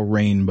occur, how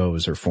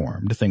rainbows are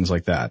formed, things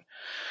like that.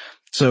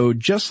 So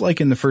just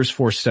like in the first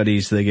 4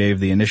 studies, they gave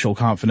the initial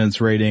confidence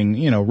rating,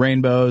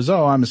 rainbows,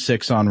 I'm a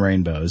 6 on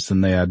rainbows.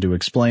 Then they had to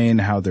explain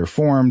how they're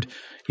formed,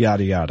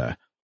 yada, yada.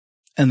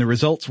 And the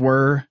results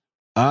were,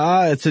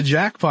 it's a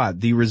jackpot.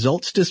 The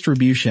results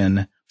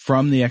distribution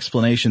from the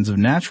explanations of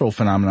natural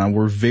phenomena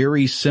were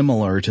very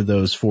similar to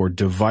those for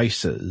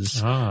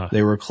devices.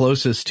 They were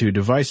closest to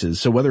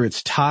devices. So whether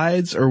it's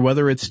tides or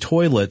whether it's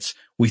toilets,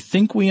 we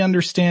think we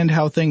understand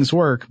how things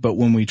work, but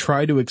when we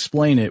try to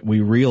explain it,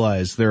 we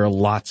realize there are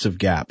lots of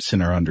gaps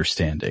in our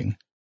understanding.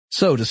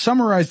 So to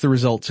summarize the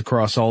results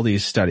across all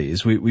these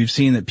studies, we've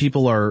seen that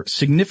people are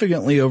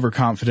significantly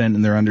overconfident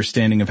in their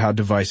understanding of how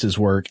devices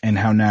work and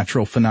how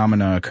natural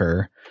phenomena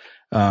occur.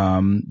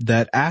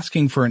 That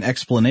asking for an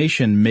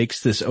explanation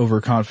makes this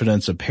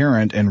overconfidence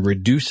apparent and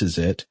reduces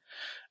it.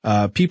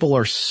 People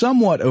are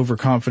somewhat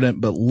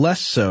overconfident, but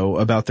less so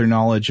about their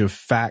knowledge of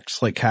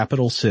facts like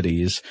capital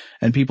cities,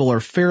 and people are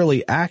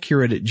fairly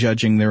accurate at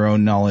judging their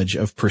own knowledge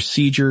of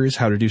procedures,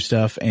 how to do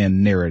stuff,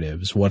 and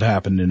narratives, what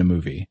happened in a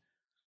movie.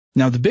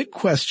 Now, the big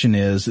question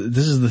is,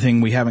 this is the thing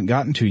we haven't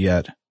gotten to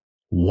yet,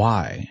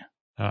 why?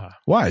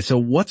 Why? So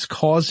what's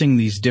causing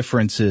these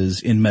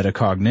differences in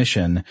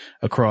metacognition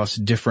across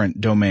different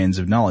domains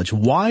of knowledge?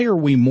 Why are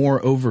we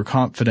more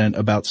overconfident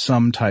about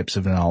some types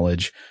of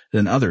knowledge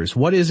than others?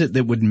 What is it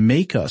that would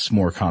make us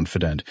more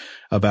confident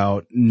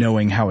about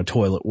knowing how a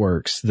toilet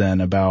works than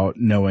about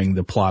knowing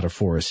the plot of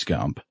Forrest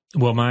Gump?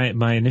 Well,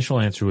 my initial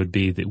answer would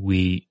be that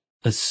we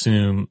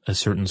assume a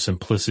certain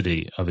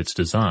simplicity of its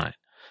design.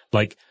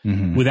 Like,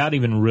 without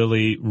even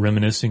really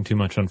reminiscing too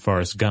much on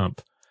Forrest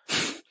Gump,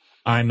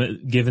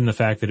 given the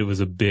fact that it was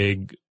a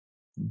big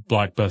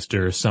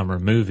blockbuster summer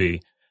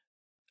movie,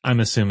 I'm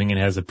assuming it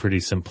has a pretty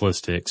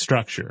simplistic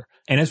structure.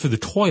 And as for the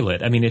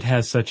toilet, I mean, it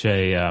has such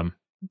a,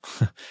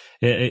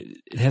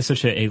 it has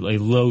such a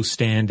low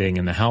standing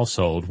in the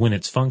household when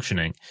it's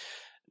functioning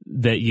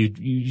that you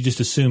just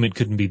assume it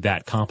couldn't be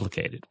that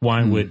complicated.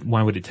 Why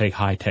would it take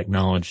high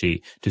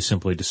technology to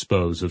simply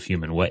dispose of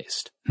human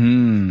waste?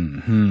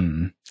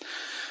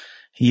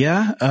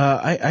 Yeah,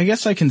 I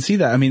guess I can see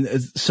that. I mean,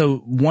 so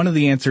one of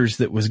the answers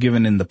that was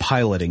given in the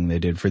piloting they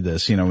did for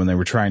this, when they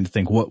were trying to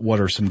think what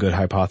are some good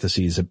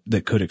hypotheses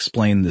that could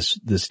explain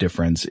this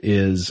difference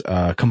is,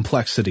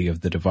 complexity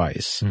of the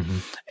device.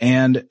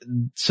 And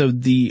so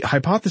the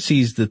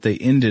hypotheses that they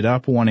ended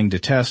up wanting to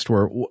test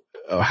were,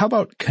 how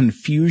about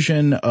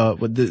confusion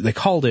they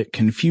called it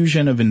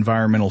confusion of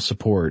environmental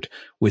support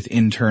with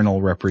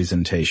internal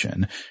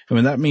representation. And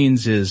what that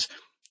means is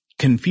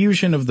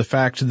confusion of the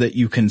fact that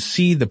you can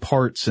see the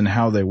parts and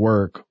how they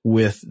work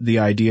with the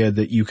idea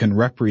that you can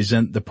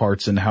represent the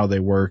parts and how they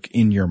work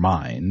in your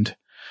mind.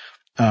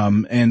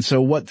 And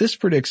so what this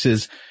predicts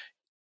is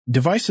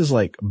devices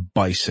like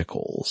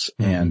bicycles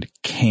and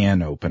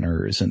can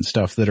openers and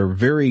stuff that are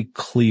very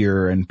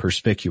clear and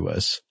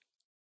perspicuous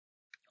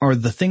are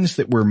the things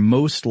that we're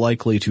most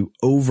likely to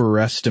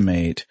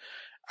overestimate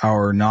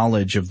our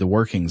knowledge of the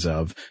workings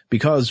of,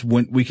 because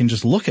when we can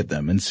just look at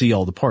them and see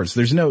all the parts,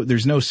 there's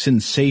no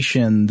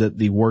sensation that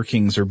the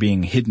workings are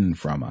being hidden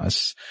from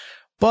us.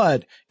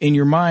 But in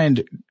your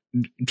mind,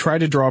 try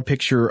to draw a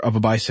picture of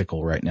a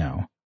bicycle right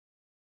now.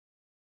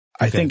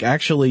 I think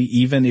actually,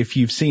 even if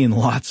you've seen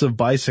lots of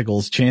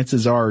bicycles,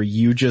 chances are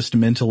you just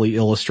mentally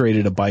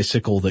illustrated a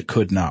bicycle that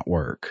could not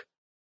work.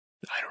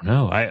 I don't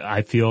know.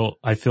 I feel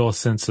a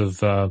sense of,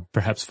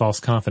 perhaps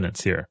false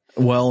confidence here.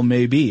 Well,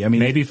 maybe. I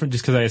mean, maybe just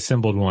because I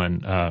assembled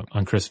one,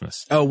 on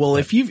Christmas. Oh, well,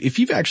 if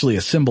you've actually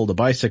assembled a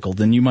bicycle,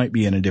 then you might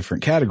be in a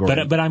different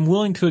category. But I'm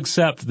willing to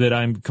accept that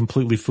I'm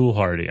completely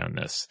foolhardy on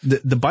this.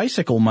 The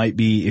bicycle might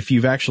be, if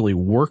you've actually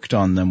worked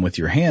on them with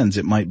your hands,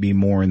 it might be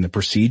more in the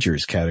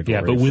procedures category.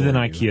 Yeah, but with an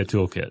IKEA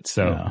toolkit.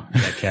 So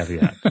that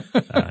caveat,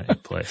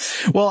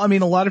 place. Well, I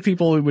mean, a lot of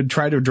people would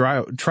try to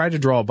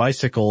draw a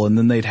bicycle, and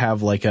then they'd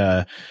have like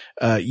a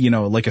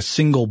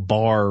single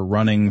bar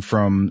running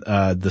from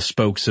the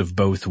spokes of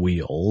both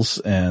wheels,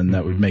 and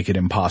that would make it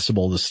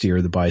impossible to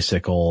steer the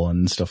bicycle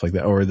and stuff like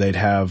that. Or they'd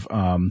have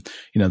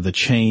the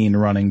chain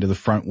running to the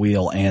front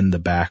wheel and the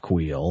back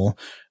wheel.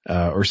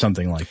 Or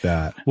something like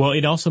that. Well,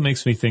 it also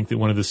makes me think that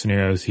one of the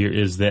scenarios here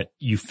is that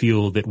you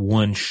feel that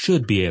one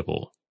should be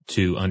able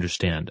to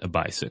understand a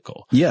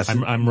bicycle. Yes.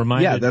 I'm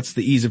reminded. Yeah, that's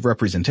the ease of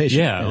representation.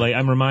 Yeah, like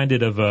I'm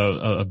reminded of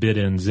a bit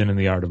in Zen and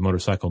the Art of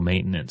Motorcycle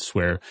Maintenance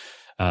where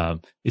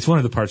it's one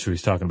of the parts where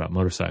he's talking about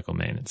motorcycle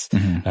maintenance,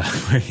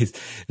 where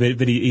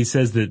he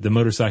says that the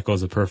motorcycle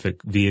is a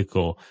perfect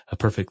vehicle,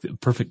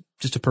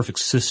 just a perfect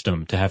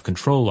system to have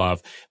control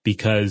of,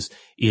 because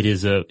it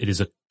is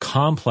a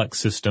complex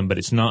system, but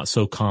it's not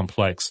so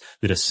complex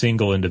that a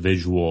single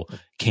individual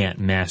can't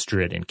master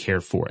it and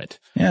care for it.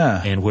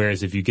 Yeah. And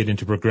whereas if you get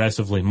into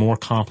progressively more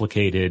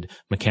complicated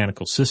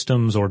mechanical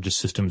systems or just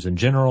systems in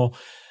general,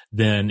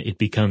 then it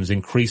becomes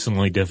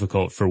increasingly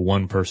difficult for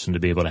one person to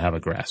be able to have a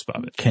grasp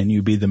of it. Can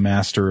you be the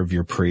master of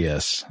your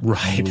Prius?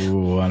 Right.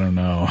 Ooh, I don't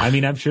know. I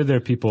mean, I'm sure there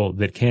are people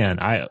that can.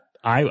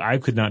 I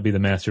could not be the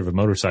master of a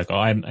motorcycle.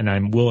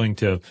 I'm willing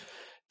to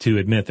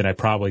admit that I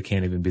probably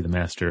can't even be the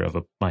master of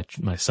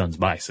my son's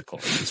bicycle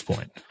at this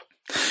point.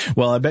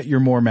 Well, I bet you're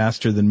more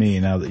master than me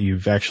now that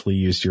you've actually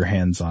used your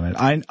hands on it.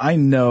 I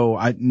know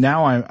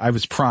I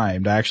was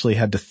primed. I actually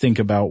had to think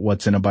about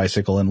what's in a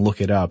bicycle and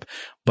look it up,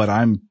 but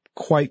I'm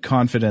quite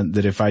confident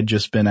that if I'd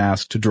just been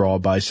asked to draw a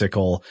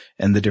bicycle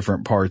and the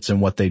different parts and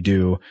what they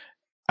do,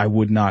 I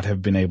would not have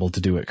been able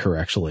to do it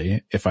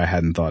correctly if I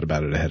hadn't thought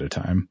about it ahead of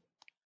time.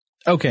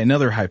 Okay,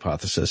 another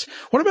hypothesis.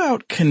 What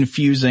about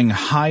confusing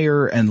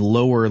higher and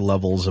lower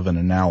levels of an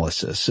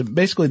analysis?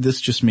 Basically,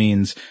 this just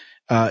means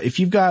if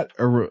you've got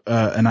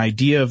an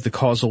idea of the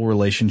causal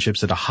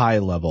relationships at a high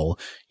level,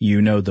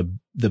 you know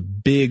the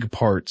big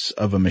parts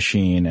of a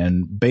machine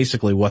and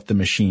basically what the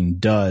machine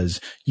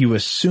does, you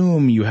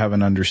assume you have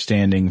an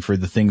understanding for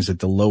the things at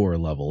the lower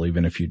level,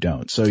 even if you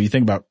don't. So you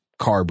think about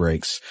car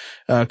brakes.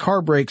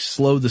 Car brakes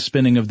slow the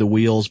spinning of the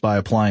wheels by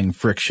applying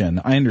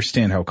friction. I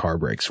understand how car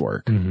brakes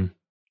work. Mm-hmm.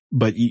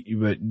 But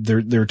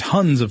there are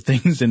tons of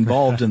things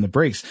involved in the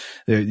brakes.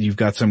 You've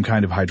got some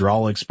kind of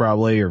hydraulics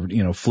probably,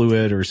 or,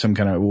 fluid or some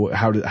kind of,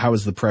 how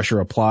is the pressure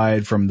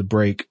applied from the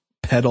brake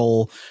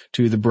pedal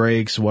to the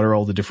brakes? What are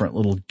all the different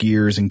little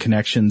gears and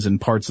connections and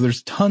parts?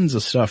 There's tons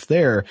of stuff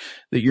there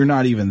that you're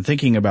not even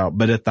thinking about.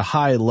 But at the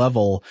high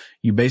level,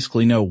 you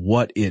basically know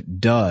what it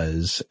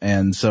does.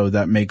 And so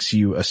that makes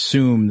you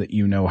assume that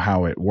you know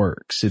how it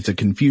works. It's a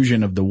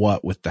confusion of the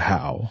what with the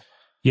how.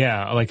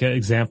 Yeah, like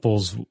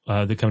examples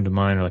that come to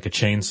mind are like a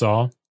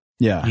chainsaw.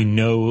 Yeah. You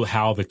know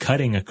how the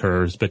cutting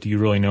occurs, but do you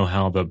really know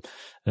how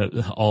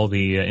all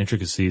the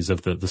intricacies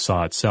of the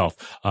saw itself?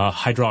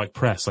 Hydraulic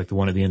press, like the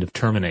one at the end of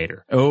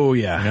Terminator. Oh,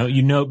 yeah.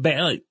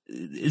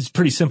 It's a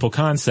pretty simple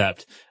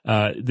concept.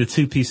 The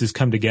two pieces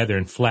come together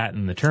and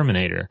flatten the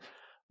Terminator.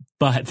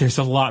 But there's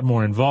a lot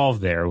more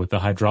involved there with the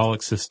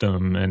hydraulic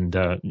system and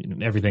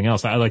everything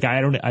else. I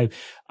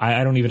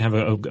don't even have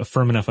a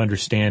firm enough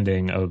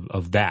understanding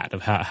of that,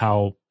 of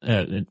how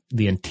the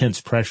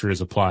intense pressure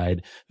is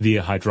applied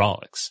via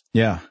hydraulics.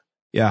 Yeah.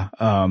 Yeah.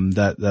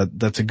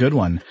 That's a good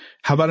one.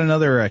 How about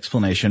another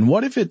explanation?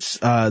 What if it's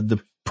the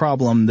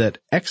problem that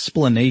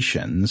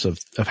explanations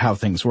of how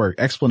things work,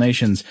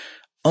 explanations,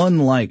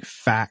 unlike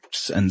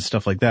facts and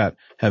stuff like that,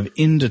 have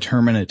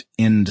indeterminate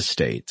end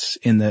states,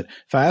 in that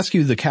if I ask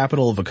you the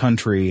capital of a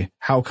country,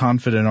 how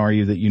confident are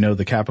you that you know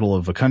the capital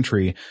of a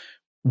country?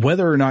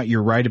 Whether or not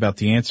you're right about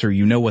the answer,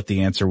 you know what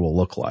the answer will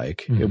look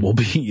like. Mm-hmm. It will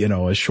be,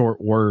 a short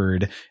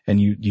word,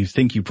 and you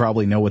think you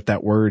probably know what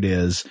that word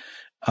is.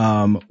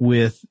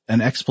 With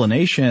an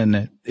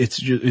explanation,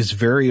 it's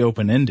very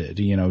open-ended.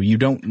 You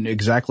don't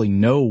exactly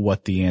know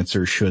what the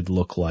answer should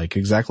look like.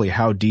 Exactly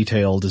how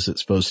detailed is it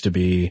supposed to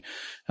be?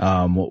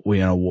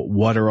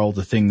 What are all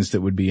the things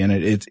that would be in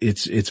it?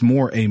 It's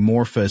more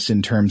amorphous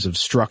in terms of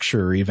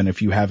structure, even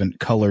if you haven't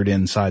colored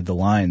inside the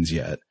lines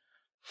yet.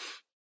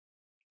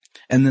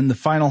 And then the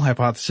final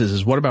hypothesis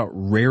is, what about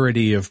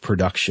rarity of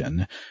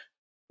production?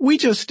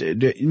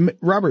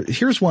 Robert,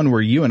 here's one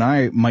where you and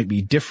I might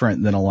be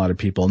different than a lot of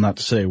people. Not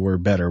to say we're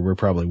better, we're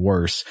probably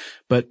worse,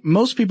 but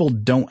most people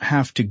don't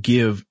have to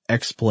give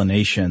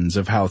explanations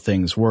of how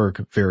things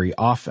work very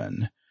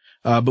often.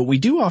 But we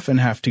do often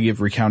have to give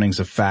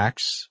recountings of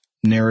facts,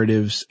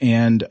 narratives,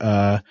 and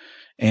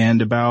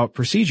about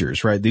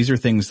procedures, right? These are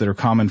things that are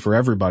common for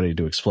everybody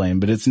to explain,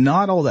 but it's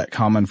not all that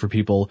common for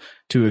people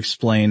to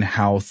explain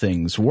how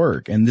things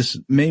work. And this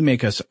may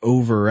make us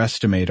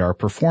overestimate our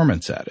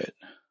performance at it.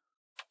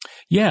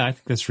 Yeah, I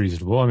think that's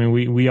reasonable. I mean,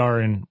 we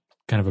are in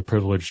kind of a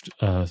privileged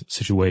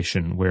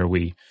situation where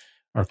we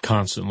are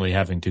constantly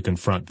having to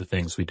confront the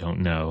things we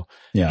don't know,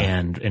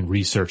 and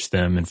research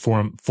them and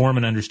form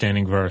an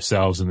understanding for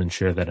ourselves, and then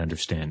share that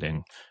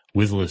understanding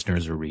with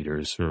listeners or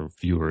readers or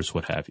viewers,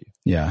 what have you.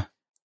 Yeah.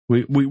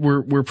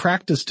 We're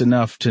practiced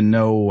enough to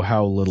know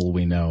how little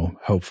we know,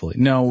 hopefully.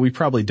 No, we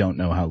probably don't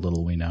know how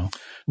little we know.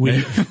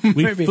 We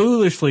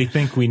foolishly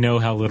think we know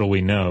how little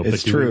we know, but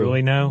do we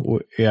really know?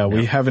 Yeah,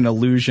 we have an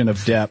illusion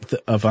of depth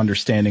of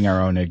understanding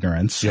our own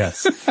ignorance.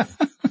 Yes.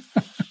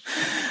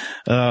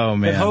 Oh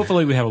man. But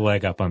hopefully we have a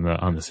leg up on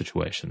the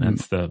situation.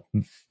 That's the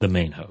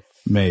main hope.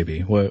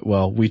 Maybe.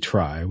 Well, we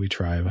try.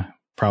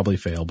 Probably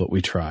fail, but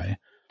we try.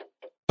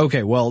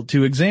 Okay, well,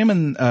 to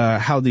examine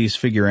how these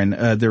figure in,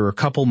 there are a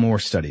couple more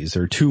studies.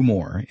 There are two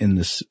more in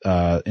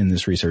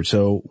this research.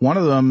 So one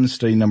of them,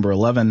 study number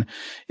 11,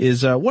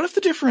 is what if the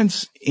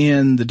difference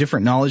in the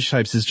different knowledge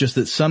types is just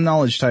that some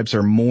knowledge types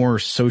are more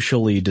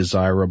socially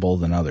desirable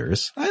than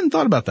others? I hadn't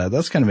thought about that.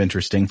 That's kind of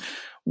interesting.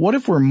 What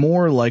if we're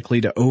more likely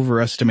to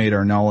overestimate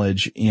our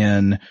knowledge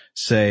in,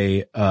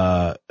 say,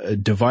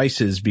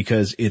 devices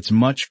because it's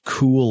much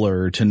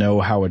cooler to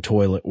know how a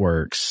toilet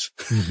works,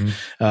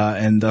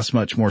 and thus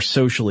much more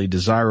socially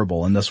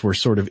desirable, and thus we're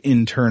sort of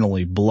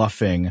internally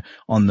bluffing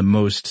on the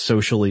most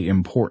socially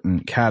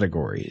important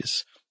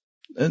categories?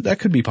 That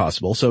could be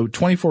possible. So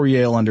 24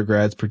 Yale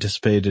undergrads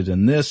participated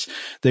in this.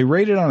 They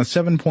rated on a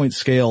 7-point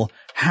scale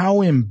how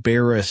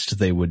embarrassed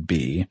they would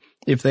be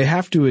if they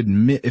had to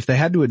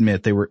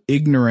admit they were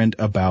ignorant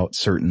about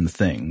certain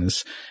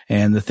things.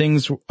 And the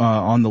things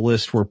on the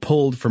list were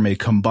pulled from a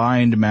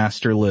combined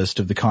master list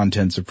of the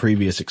contents of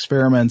previous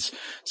experiments.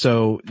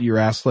 So you're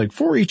asked, like,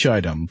 for each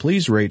item,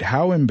 please rate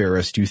how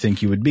embarrassed you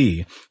think you would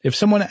be if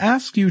someone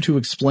asked you to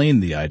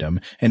explain the item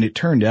and it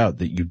turned out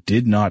that you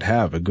did not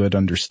have a good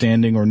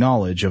understanding or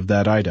knowledge of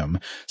that item.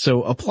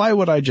 So apply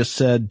what I just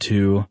said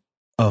to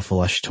a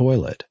flush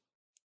toilet,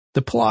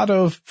 the plot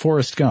of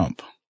Forrest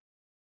Gump,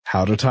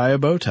 how to tie a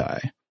bow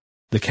tie,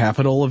 the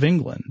capital of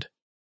England,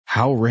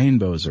 how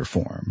rainbows are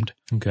formed.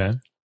 Okay.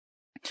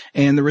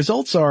 And the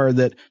results are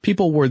that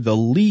people were the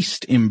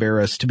least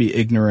embarrassed to be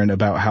ignorant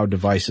about how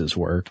devices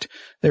worked.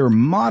 They were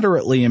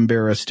moderately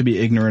embarrassed to be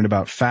ignorant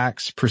about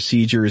facts,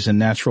 procedures, and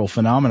natural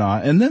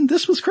phenomena. And then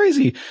this was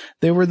crazy.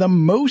 They were the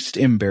most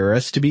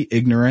embarrassed to be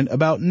ignorant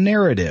about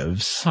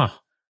narratives. Huh.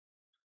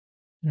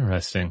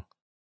 Interesting.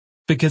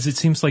 Because it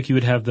seems like you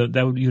would have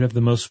you'd have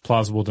the most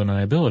plausible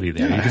deniability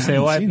there. Yeah, you could say,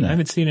 I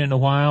haven't seen it in a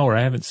while, or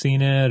I haven't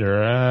seen it,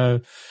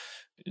 or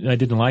I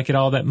didn't like it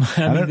all that much.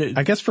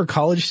 I guess for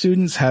college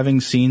students, having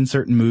seen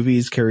certain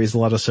movies carries a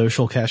lot of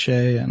social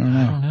cachet. I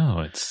don't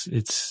know.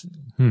 It's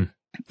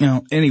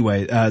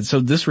Anyway, so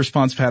this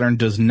response pattern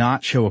does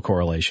not show a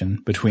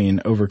correlation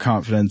between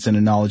overconfidence in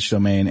a knowledge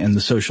domain and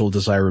the social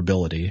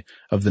desirability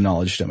of the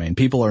knowledge domain.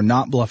 People are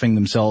not bluffing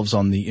themselves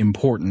on the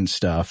important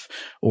stuff,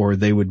 or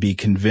they would be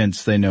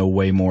convinced they know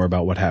way more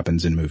about what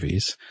happens in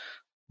movies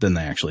than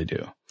they actually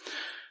do.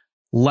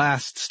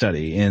 Last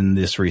study in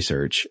this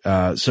research.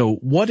 So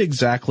what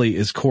exactly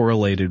is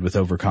correlated with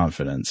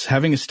overconfidence?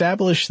 Having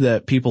established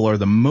that people are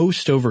the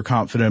most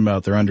overconfident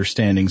about their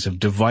understandings of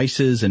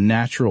devices and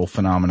natural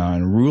phenomena,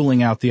 and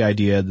ruling out the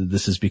idea that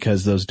this is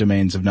because those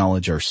domains of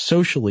knowledge are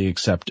socially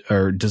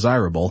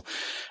desirable,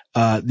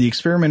 the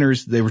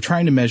experimenters, they were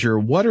trying to measure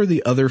what are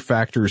the other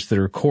factors that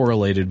are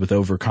correlated with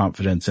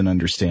overconfidence and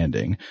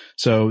understanding.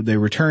 So they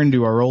returned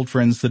to our old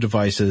friends, the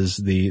devices,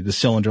 the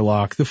cylinder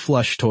lock, the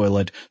flush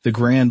toilet, the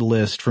grand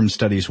list from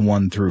studies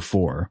 1 through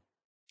 4.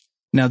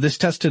 Now, this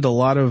tested a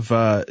lot of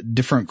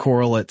different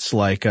correlates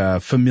like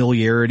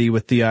familiarity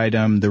with the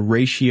item, the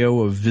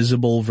ratio of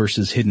visible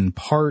versus hidden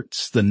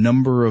parts, the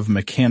number of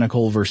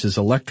mechanical versus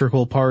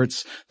electrical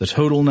parts, the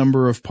total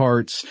number of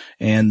parts,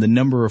 and the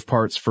number of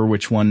parts for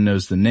which one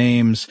knows the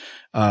names.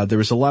 There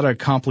was a lot of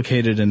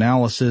complicated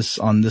analysis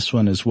on this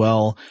one as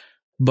well.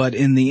 But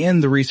in the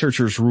end, the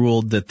researchers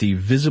ruled that the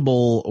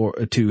visible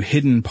to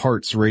hidden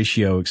parts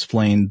ratio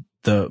explained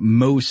the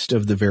most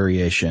of the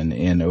variation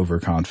in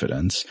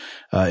overconfidence.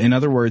 In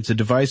other words, a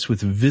device with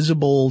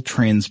visible,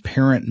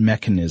 transparent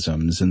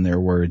mechanisms, in their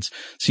words,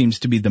 seems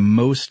to be the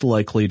most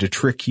likely to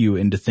trick you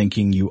into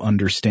thinking you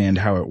understand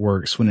how it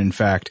works, when in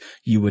fact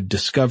you would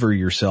discover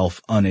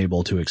yourself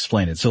unable to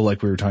explain it. So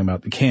like we were talking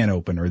about the can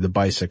opener, the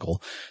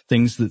bicycle,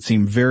 things that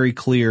seem very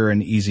clear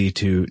and easy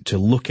to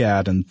look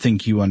at and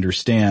think you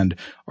understand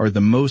are the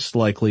most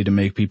likely to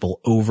make people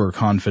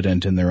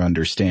overconfident in their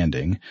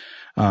understanding.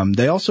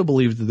 They also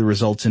believe that the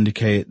results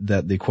indicate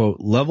that the, quote,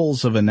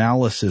 levels of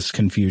analysis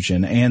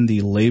confusion and the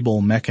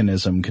label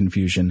mechanism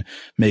confusion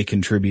may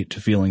contribute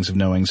to feelings of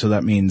knowing. So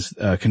that means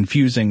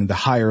confusing the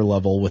higher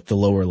level with the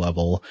lower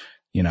level,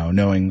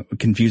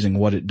 confusing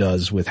what it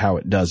does with how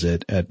it does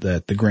it at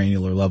the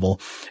granular level.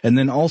 And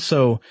then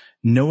also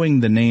knowing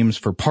the names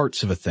for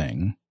parts of a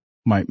thing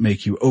might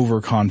make you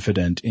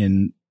overconfident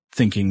in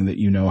thinking that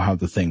you know how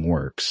the thing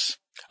works.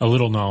 A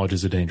little knowledge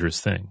is a dangerous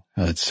thing.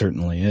 It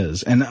certainly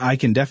is. And I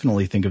can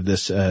definitely think of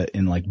this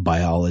in like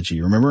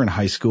biology. Remember in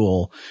high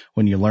school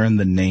when you learn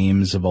the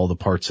names of all the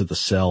parts of the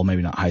cell,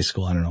 maybe not high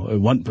school, I don't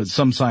know, but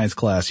some science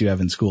class you have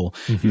in school,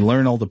 you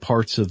learn all the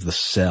parts of the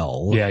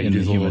cell in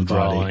the human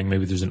body. Drawing.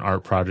 Maybe there's an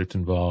art project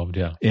involved,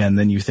 yeah. And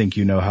then you think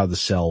you know how the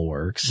cell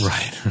works.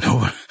 Right.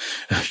 No,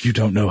 you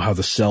don't know how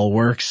the cell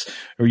works.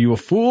 Are you a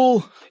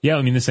fool? Yeah,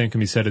 I mean, the same can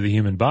be said of the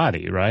human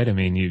body, right? I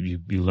mean, you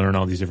learn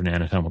all these different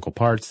anatomical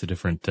parts, the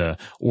different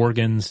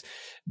organs,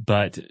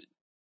 but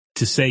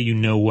to say you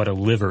know what a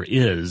liver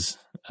is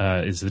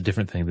a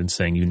different thing than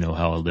saying you know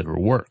how a liver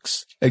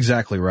works.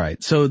 Exactly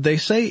right. So they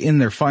say in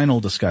their final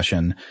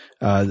discussion,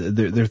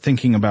 they're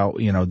thinking about,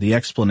 the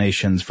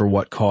explanations for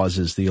what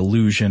causes the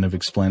illusion of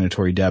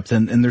explanatory depth.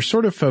 And they're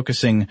sort of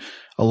focusing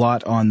a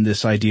lot on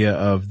this idea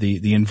of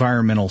the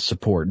environmental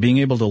support, being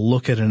able to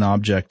look at an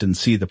object and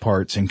see the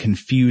parts and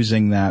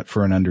confusing that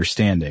for an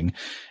understanding.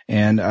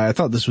 And I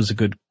thought this was a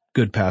good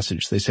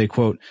passage. They say,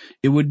 quote,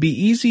 "It would be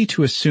easy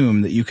to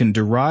assume that you can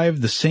derive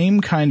the same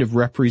kind of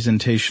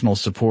representational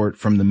support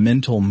from the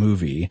mental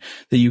movie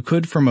that you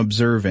could from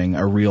observing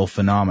a real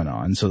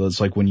phenomenon." So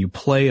that's like when you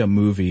play a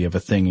movie of a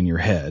thing in your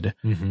head,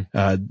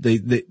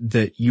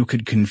 that you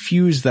could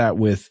confuse that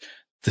with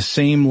the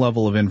same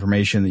level of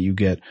information that you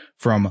get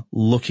from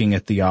looking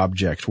at the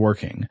object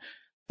working.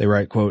 They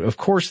write, quote, "Of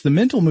course, the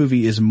mental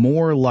movie is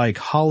more like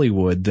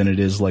Hollywood than it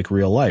is like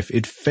real life.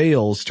 It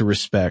fails to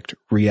respect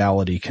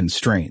reality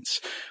constraints.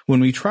 When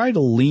we try to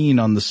lean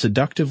on the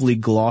seductively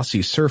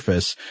glossy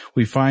surface,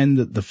 we find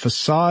that the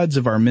facades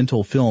of our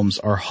mental films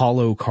are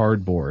hollow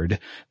cardboard.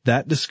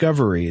 That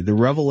discovery, the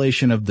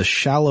revelation of the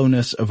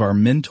shallowness of our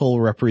mental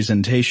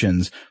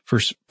representations for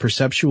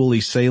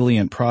perceptually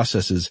salient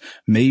processes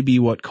may be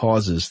what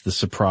causes the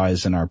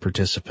surprise in our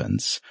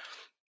participants."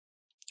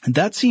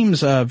 That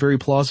seems very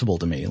plausible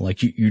to me.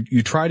 Like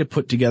you try to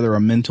put together a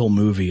mental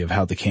movie of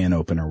how the can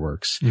opener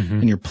works,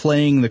 and you're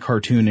playing the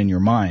cartoon in your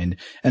mind.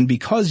 And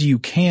because you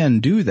can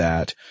do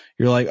that,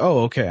 you're like,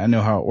 oh, okay, I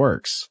know how it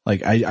works.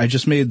 Like I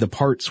just made the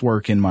parts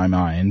work in my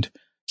mind.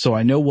 So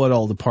I know what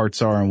all the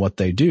parts are and what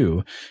they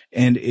do.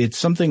 And it's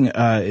something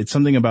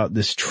about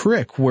this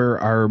trick where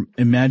our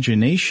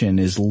imagination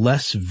is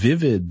less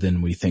vivid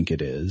than we think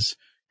it is.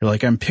 You're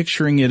like, I'm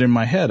picturing it in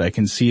my head. I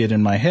can see it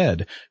in my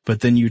head. But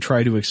then you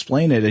try to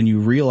explain it and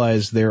you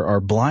realize there are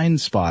blind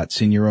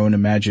spots in your own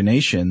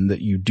imagination that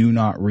you do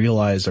not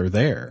realize are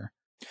there.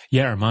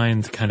 Yeah, our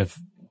mind kind of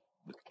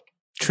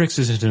tricks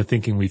us into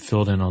thinking we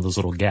filled in all those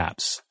little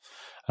gaps.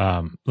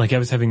 Like I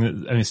was having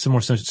a similar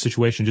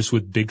situation just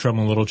with Big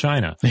Trouble in Little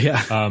China.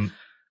 Yeah.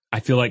 I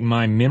feel like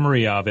my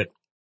memory of it,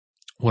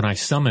 when I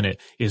summon it,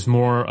 is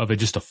more of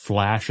just a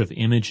flash of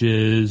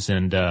images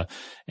and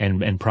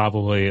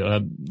probably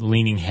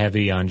leaning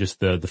heavy on just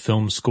the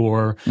film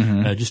score,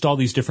 just all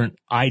these different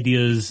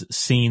ideas,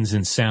 scenes,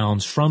 and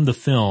sounds from the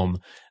film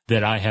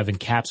that I have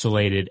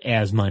encapsulated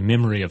as my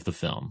memory of the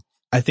film.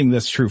 I think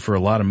that's true for a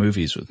lot of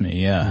movies with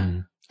me, yeah.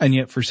 And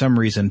yet, for some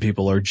reason,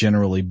 people are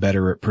generally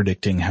better at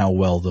predicting how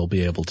well they'll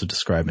be able to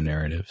describe a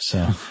narrative.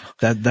 So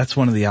that's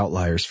one of the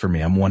outliers for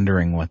me. I'm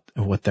wondering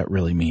what that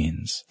really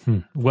means.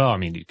 Well, I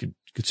mean, you could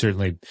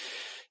certainly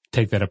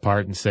take that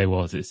apart and say,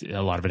 well,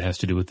 a lot of it has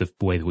to do with the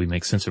way that we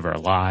make sense of our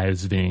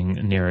lives being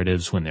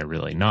narratives when they're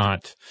really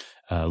not,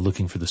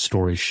 looking for the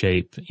story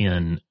shape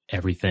in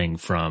everything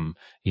from,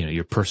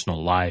 your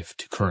personal life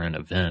to current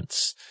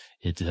events.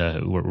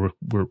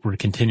 We're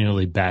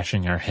continually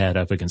bashing our head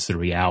up against the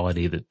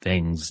reality that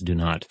things do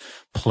not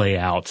play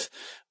out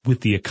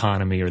with the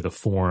economy or the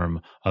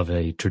form of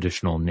a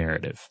traditional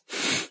narrative.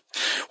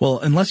 Well,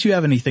 unless you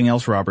have anything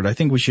else, Robert, I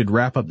think we should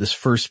wrap up this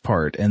first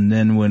part, and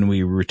then when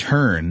we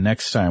return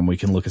next time, we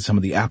can look at some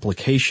of the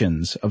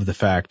applications of the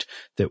fact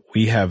that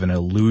we have an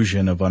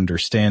illusion of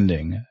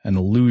understanding, an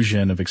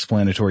illusion of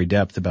explanatory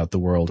depth about the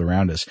world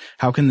around us.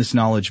 How can this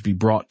knowledge be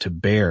brought to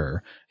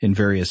bear in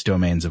various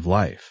domains of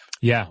life?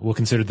 Yeah, we'll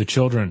consider the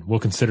children. We'll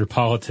consider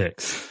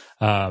politics.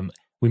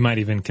 We might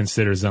even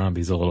consider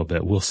zombies a little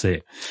bit. We'll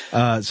see.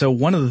 So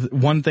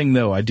one thing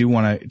though I do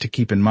want to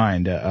keep in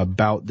mind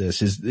about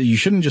this is that you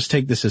shouldn't just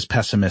take this as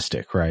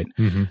pessimistic, right?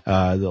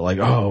 Like,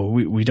 oh,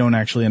 we don't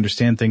actually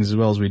understand things as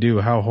well as we do.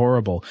 How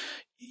horrible.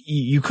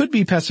 You could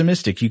be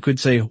pessimistic. You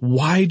could say,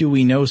 why do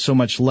we know so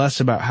much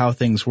less about how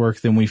things work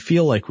than we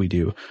feel like we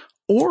do?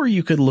 Or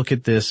you could look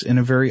at this in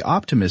a very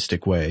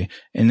optimistic way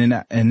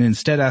and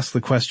instead ask the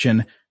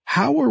question,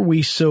 how are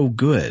we so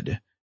good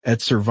at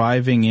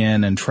surviving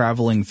in and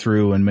traveling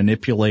through and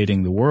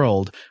manipulating the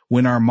world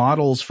when our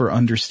models for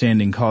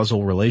understanding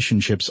causal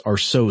relationships are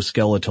so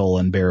skeletal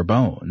and bare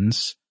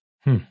bones?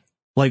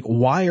 Like,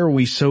 why are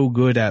we so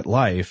good at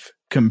life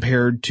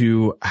compared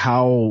to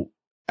how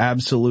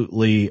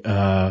absolutely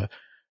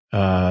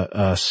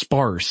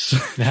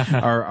sparse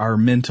our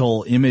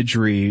mental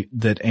imagery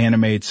that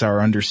animates our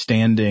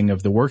understanding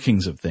of the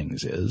workings of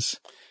things is?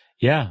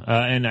 Yeah,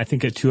 and I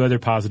think at two other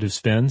positive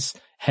spins.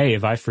 Hey,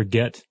 if I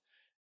forget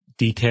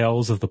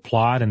details of the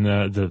plot and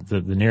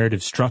the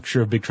narrative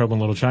structure of Big Trouble in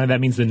Little China, that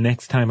means the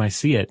next time I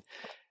see it,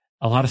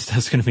 a lot of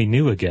stuff's going to be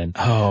new again.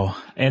 Oh.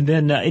 And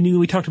then,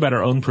 we talked about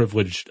our own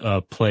privileged,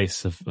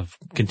 place of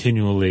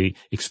continually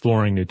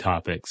exploring new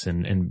topics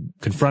and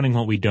confronting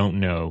what we don't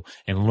know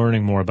and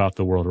learning more about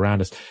the world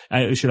around us.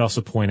 I should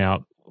also point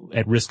out,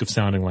 at risk of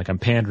sounding like I'm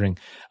pandering,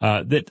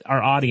 that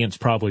our audience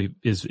probably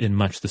is in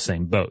much the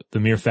same boat. The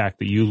mere fact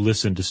that you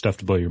listen to Stuff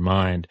to Blow Your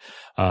Mind,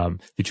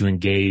 that you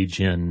engage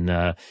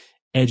in,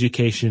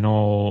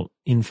 educational,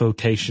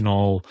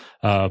 infotational,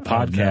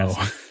 podcasts.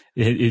 Oh,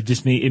 no.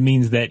 It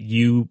means that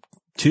you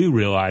too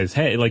realize,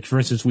 hey, like for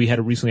instance, we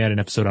recently had an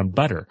episode on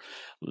butter.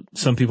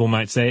 Some people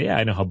might say, yeah,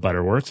 I know how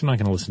butter works. I'm not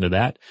going to listen to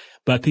that.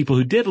 But people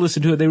who did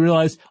listen to it, they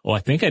realized, oh, I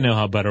think I know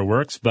how butter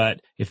works.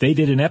 But if they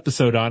did an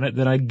episode on it,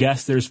 then I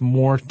guess there's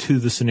more to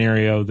the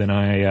scenario than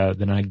I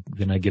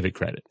give it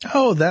credit.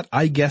 Oh, that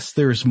I guess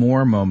there's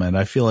more moment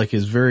I feel like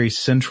is very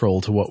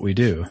central to what we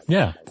do.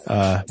 Yeah.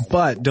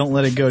 But don't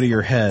let it go to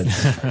your head.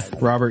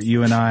 Robert,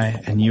 you and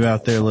I, and you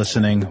out there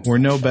listening, we're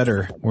no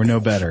better. We're no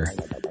better.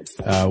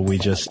 We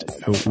just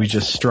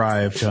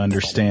strive to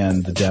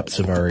understand the depths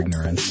of our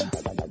ignorance.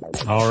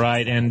 All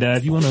right. And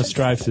if you want to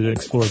strive to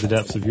explore the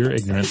depths of your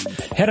ignorance,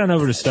 head on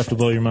over to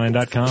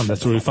stufftoblowyourmind.com.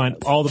 That's where we find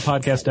all the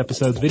podcast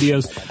episodes,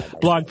 videos,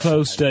 blog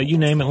posts, you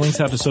name it, links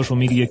out to social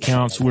media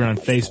accounts. We're on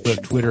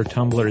Facebook, Twitter,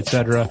 Tumblr,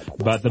 etc.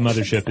 But the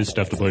mothership is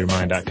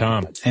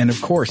stufftoblowyourmind.com. And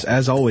of course,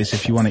 as always,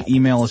 if you want to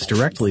email us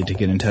directly to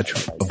get in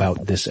touch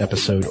about this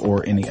episode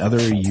or any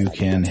other, you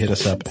can hit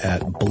us up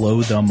at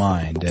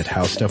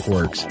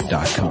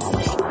blowthemind@howstuffworks.com.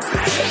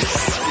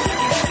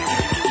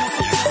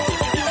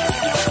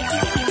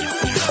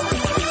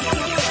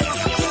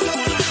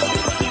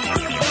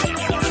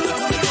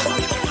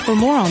 For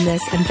more on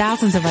this and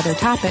thousands of other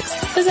topics,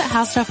 visit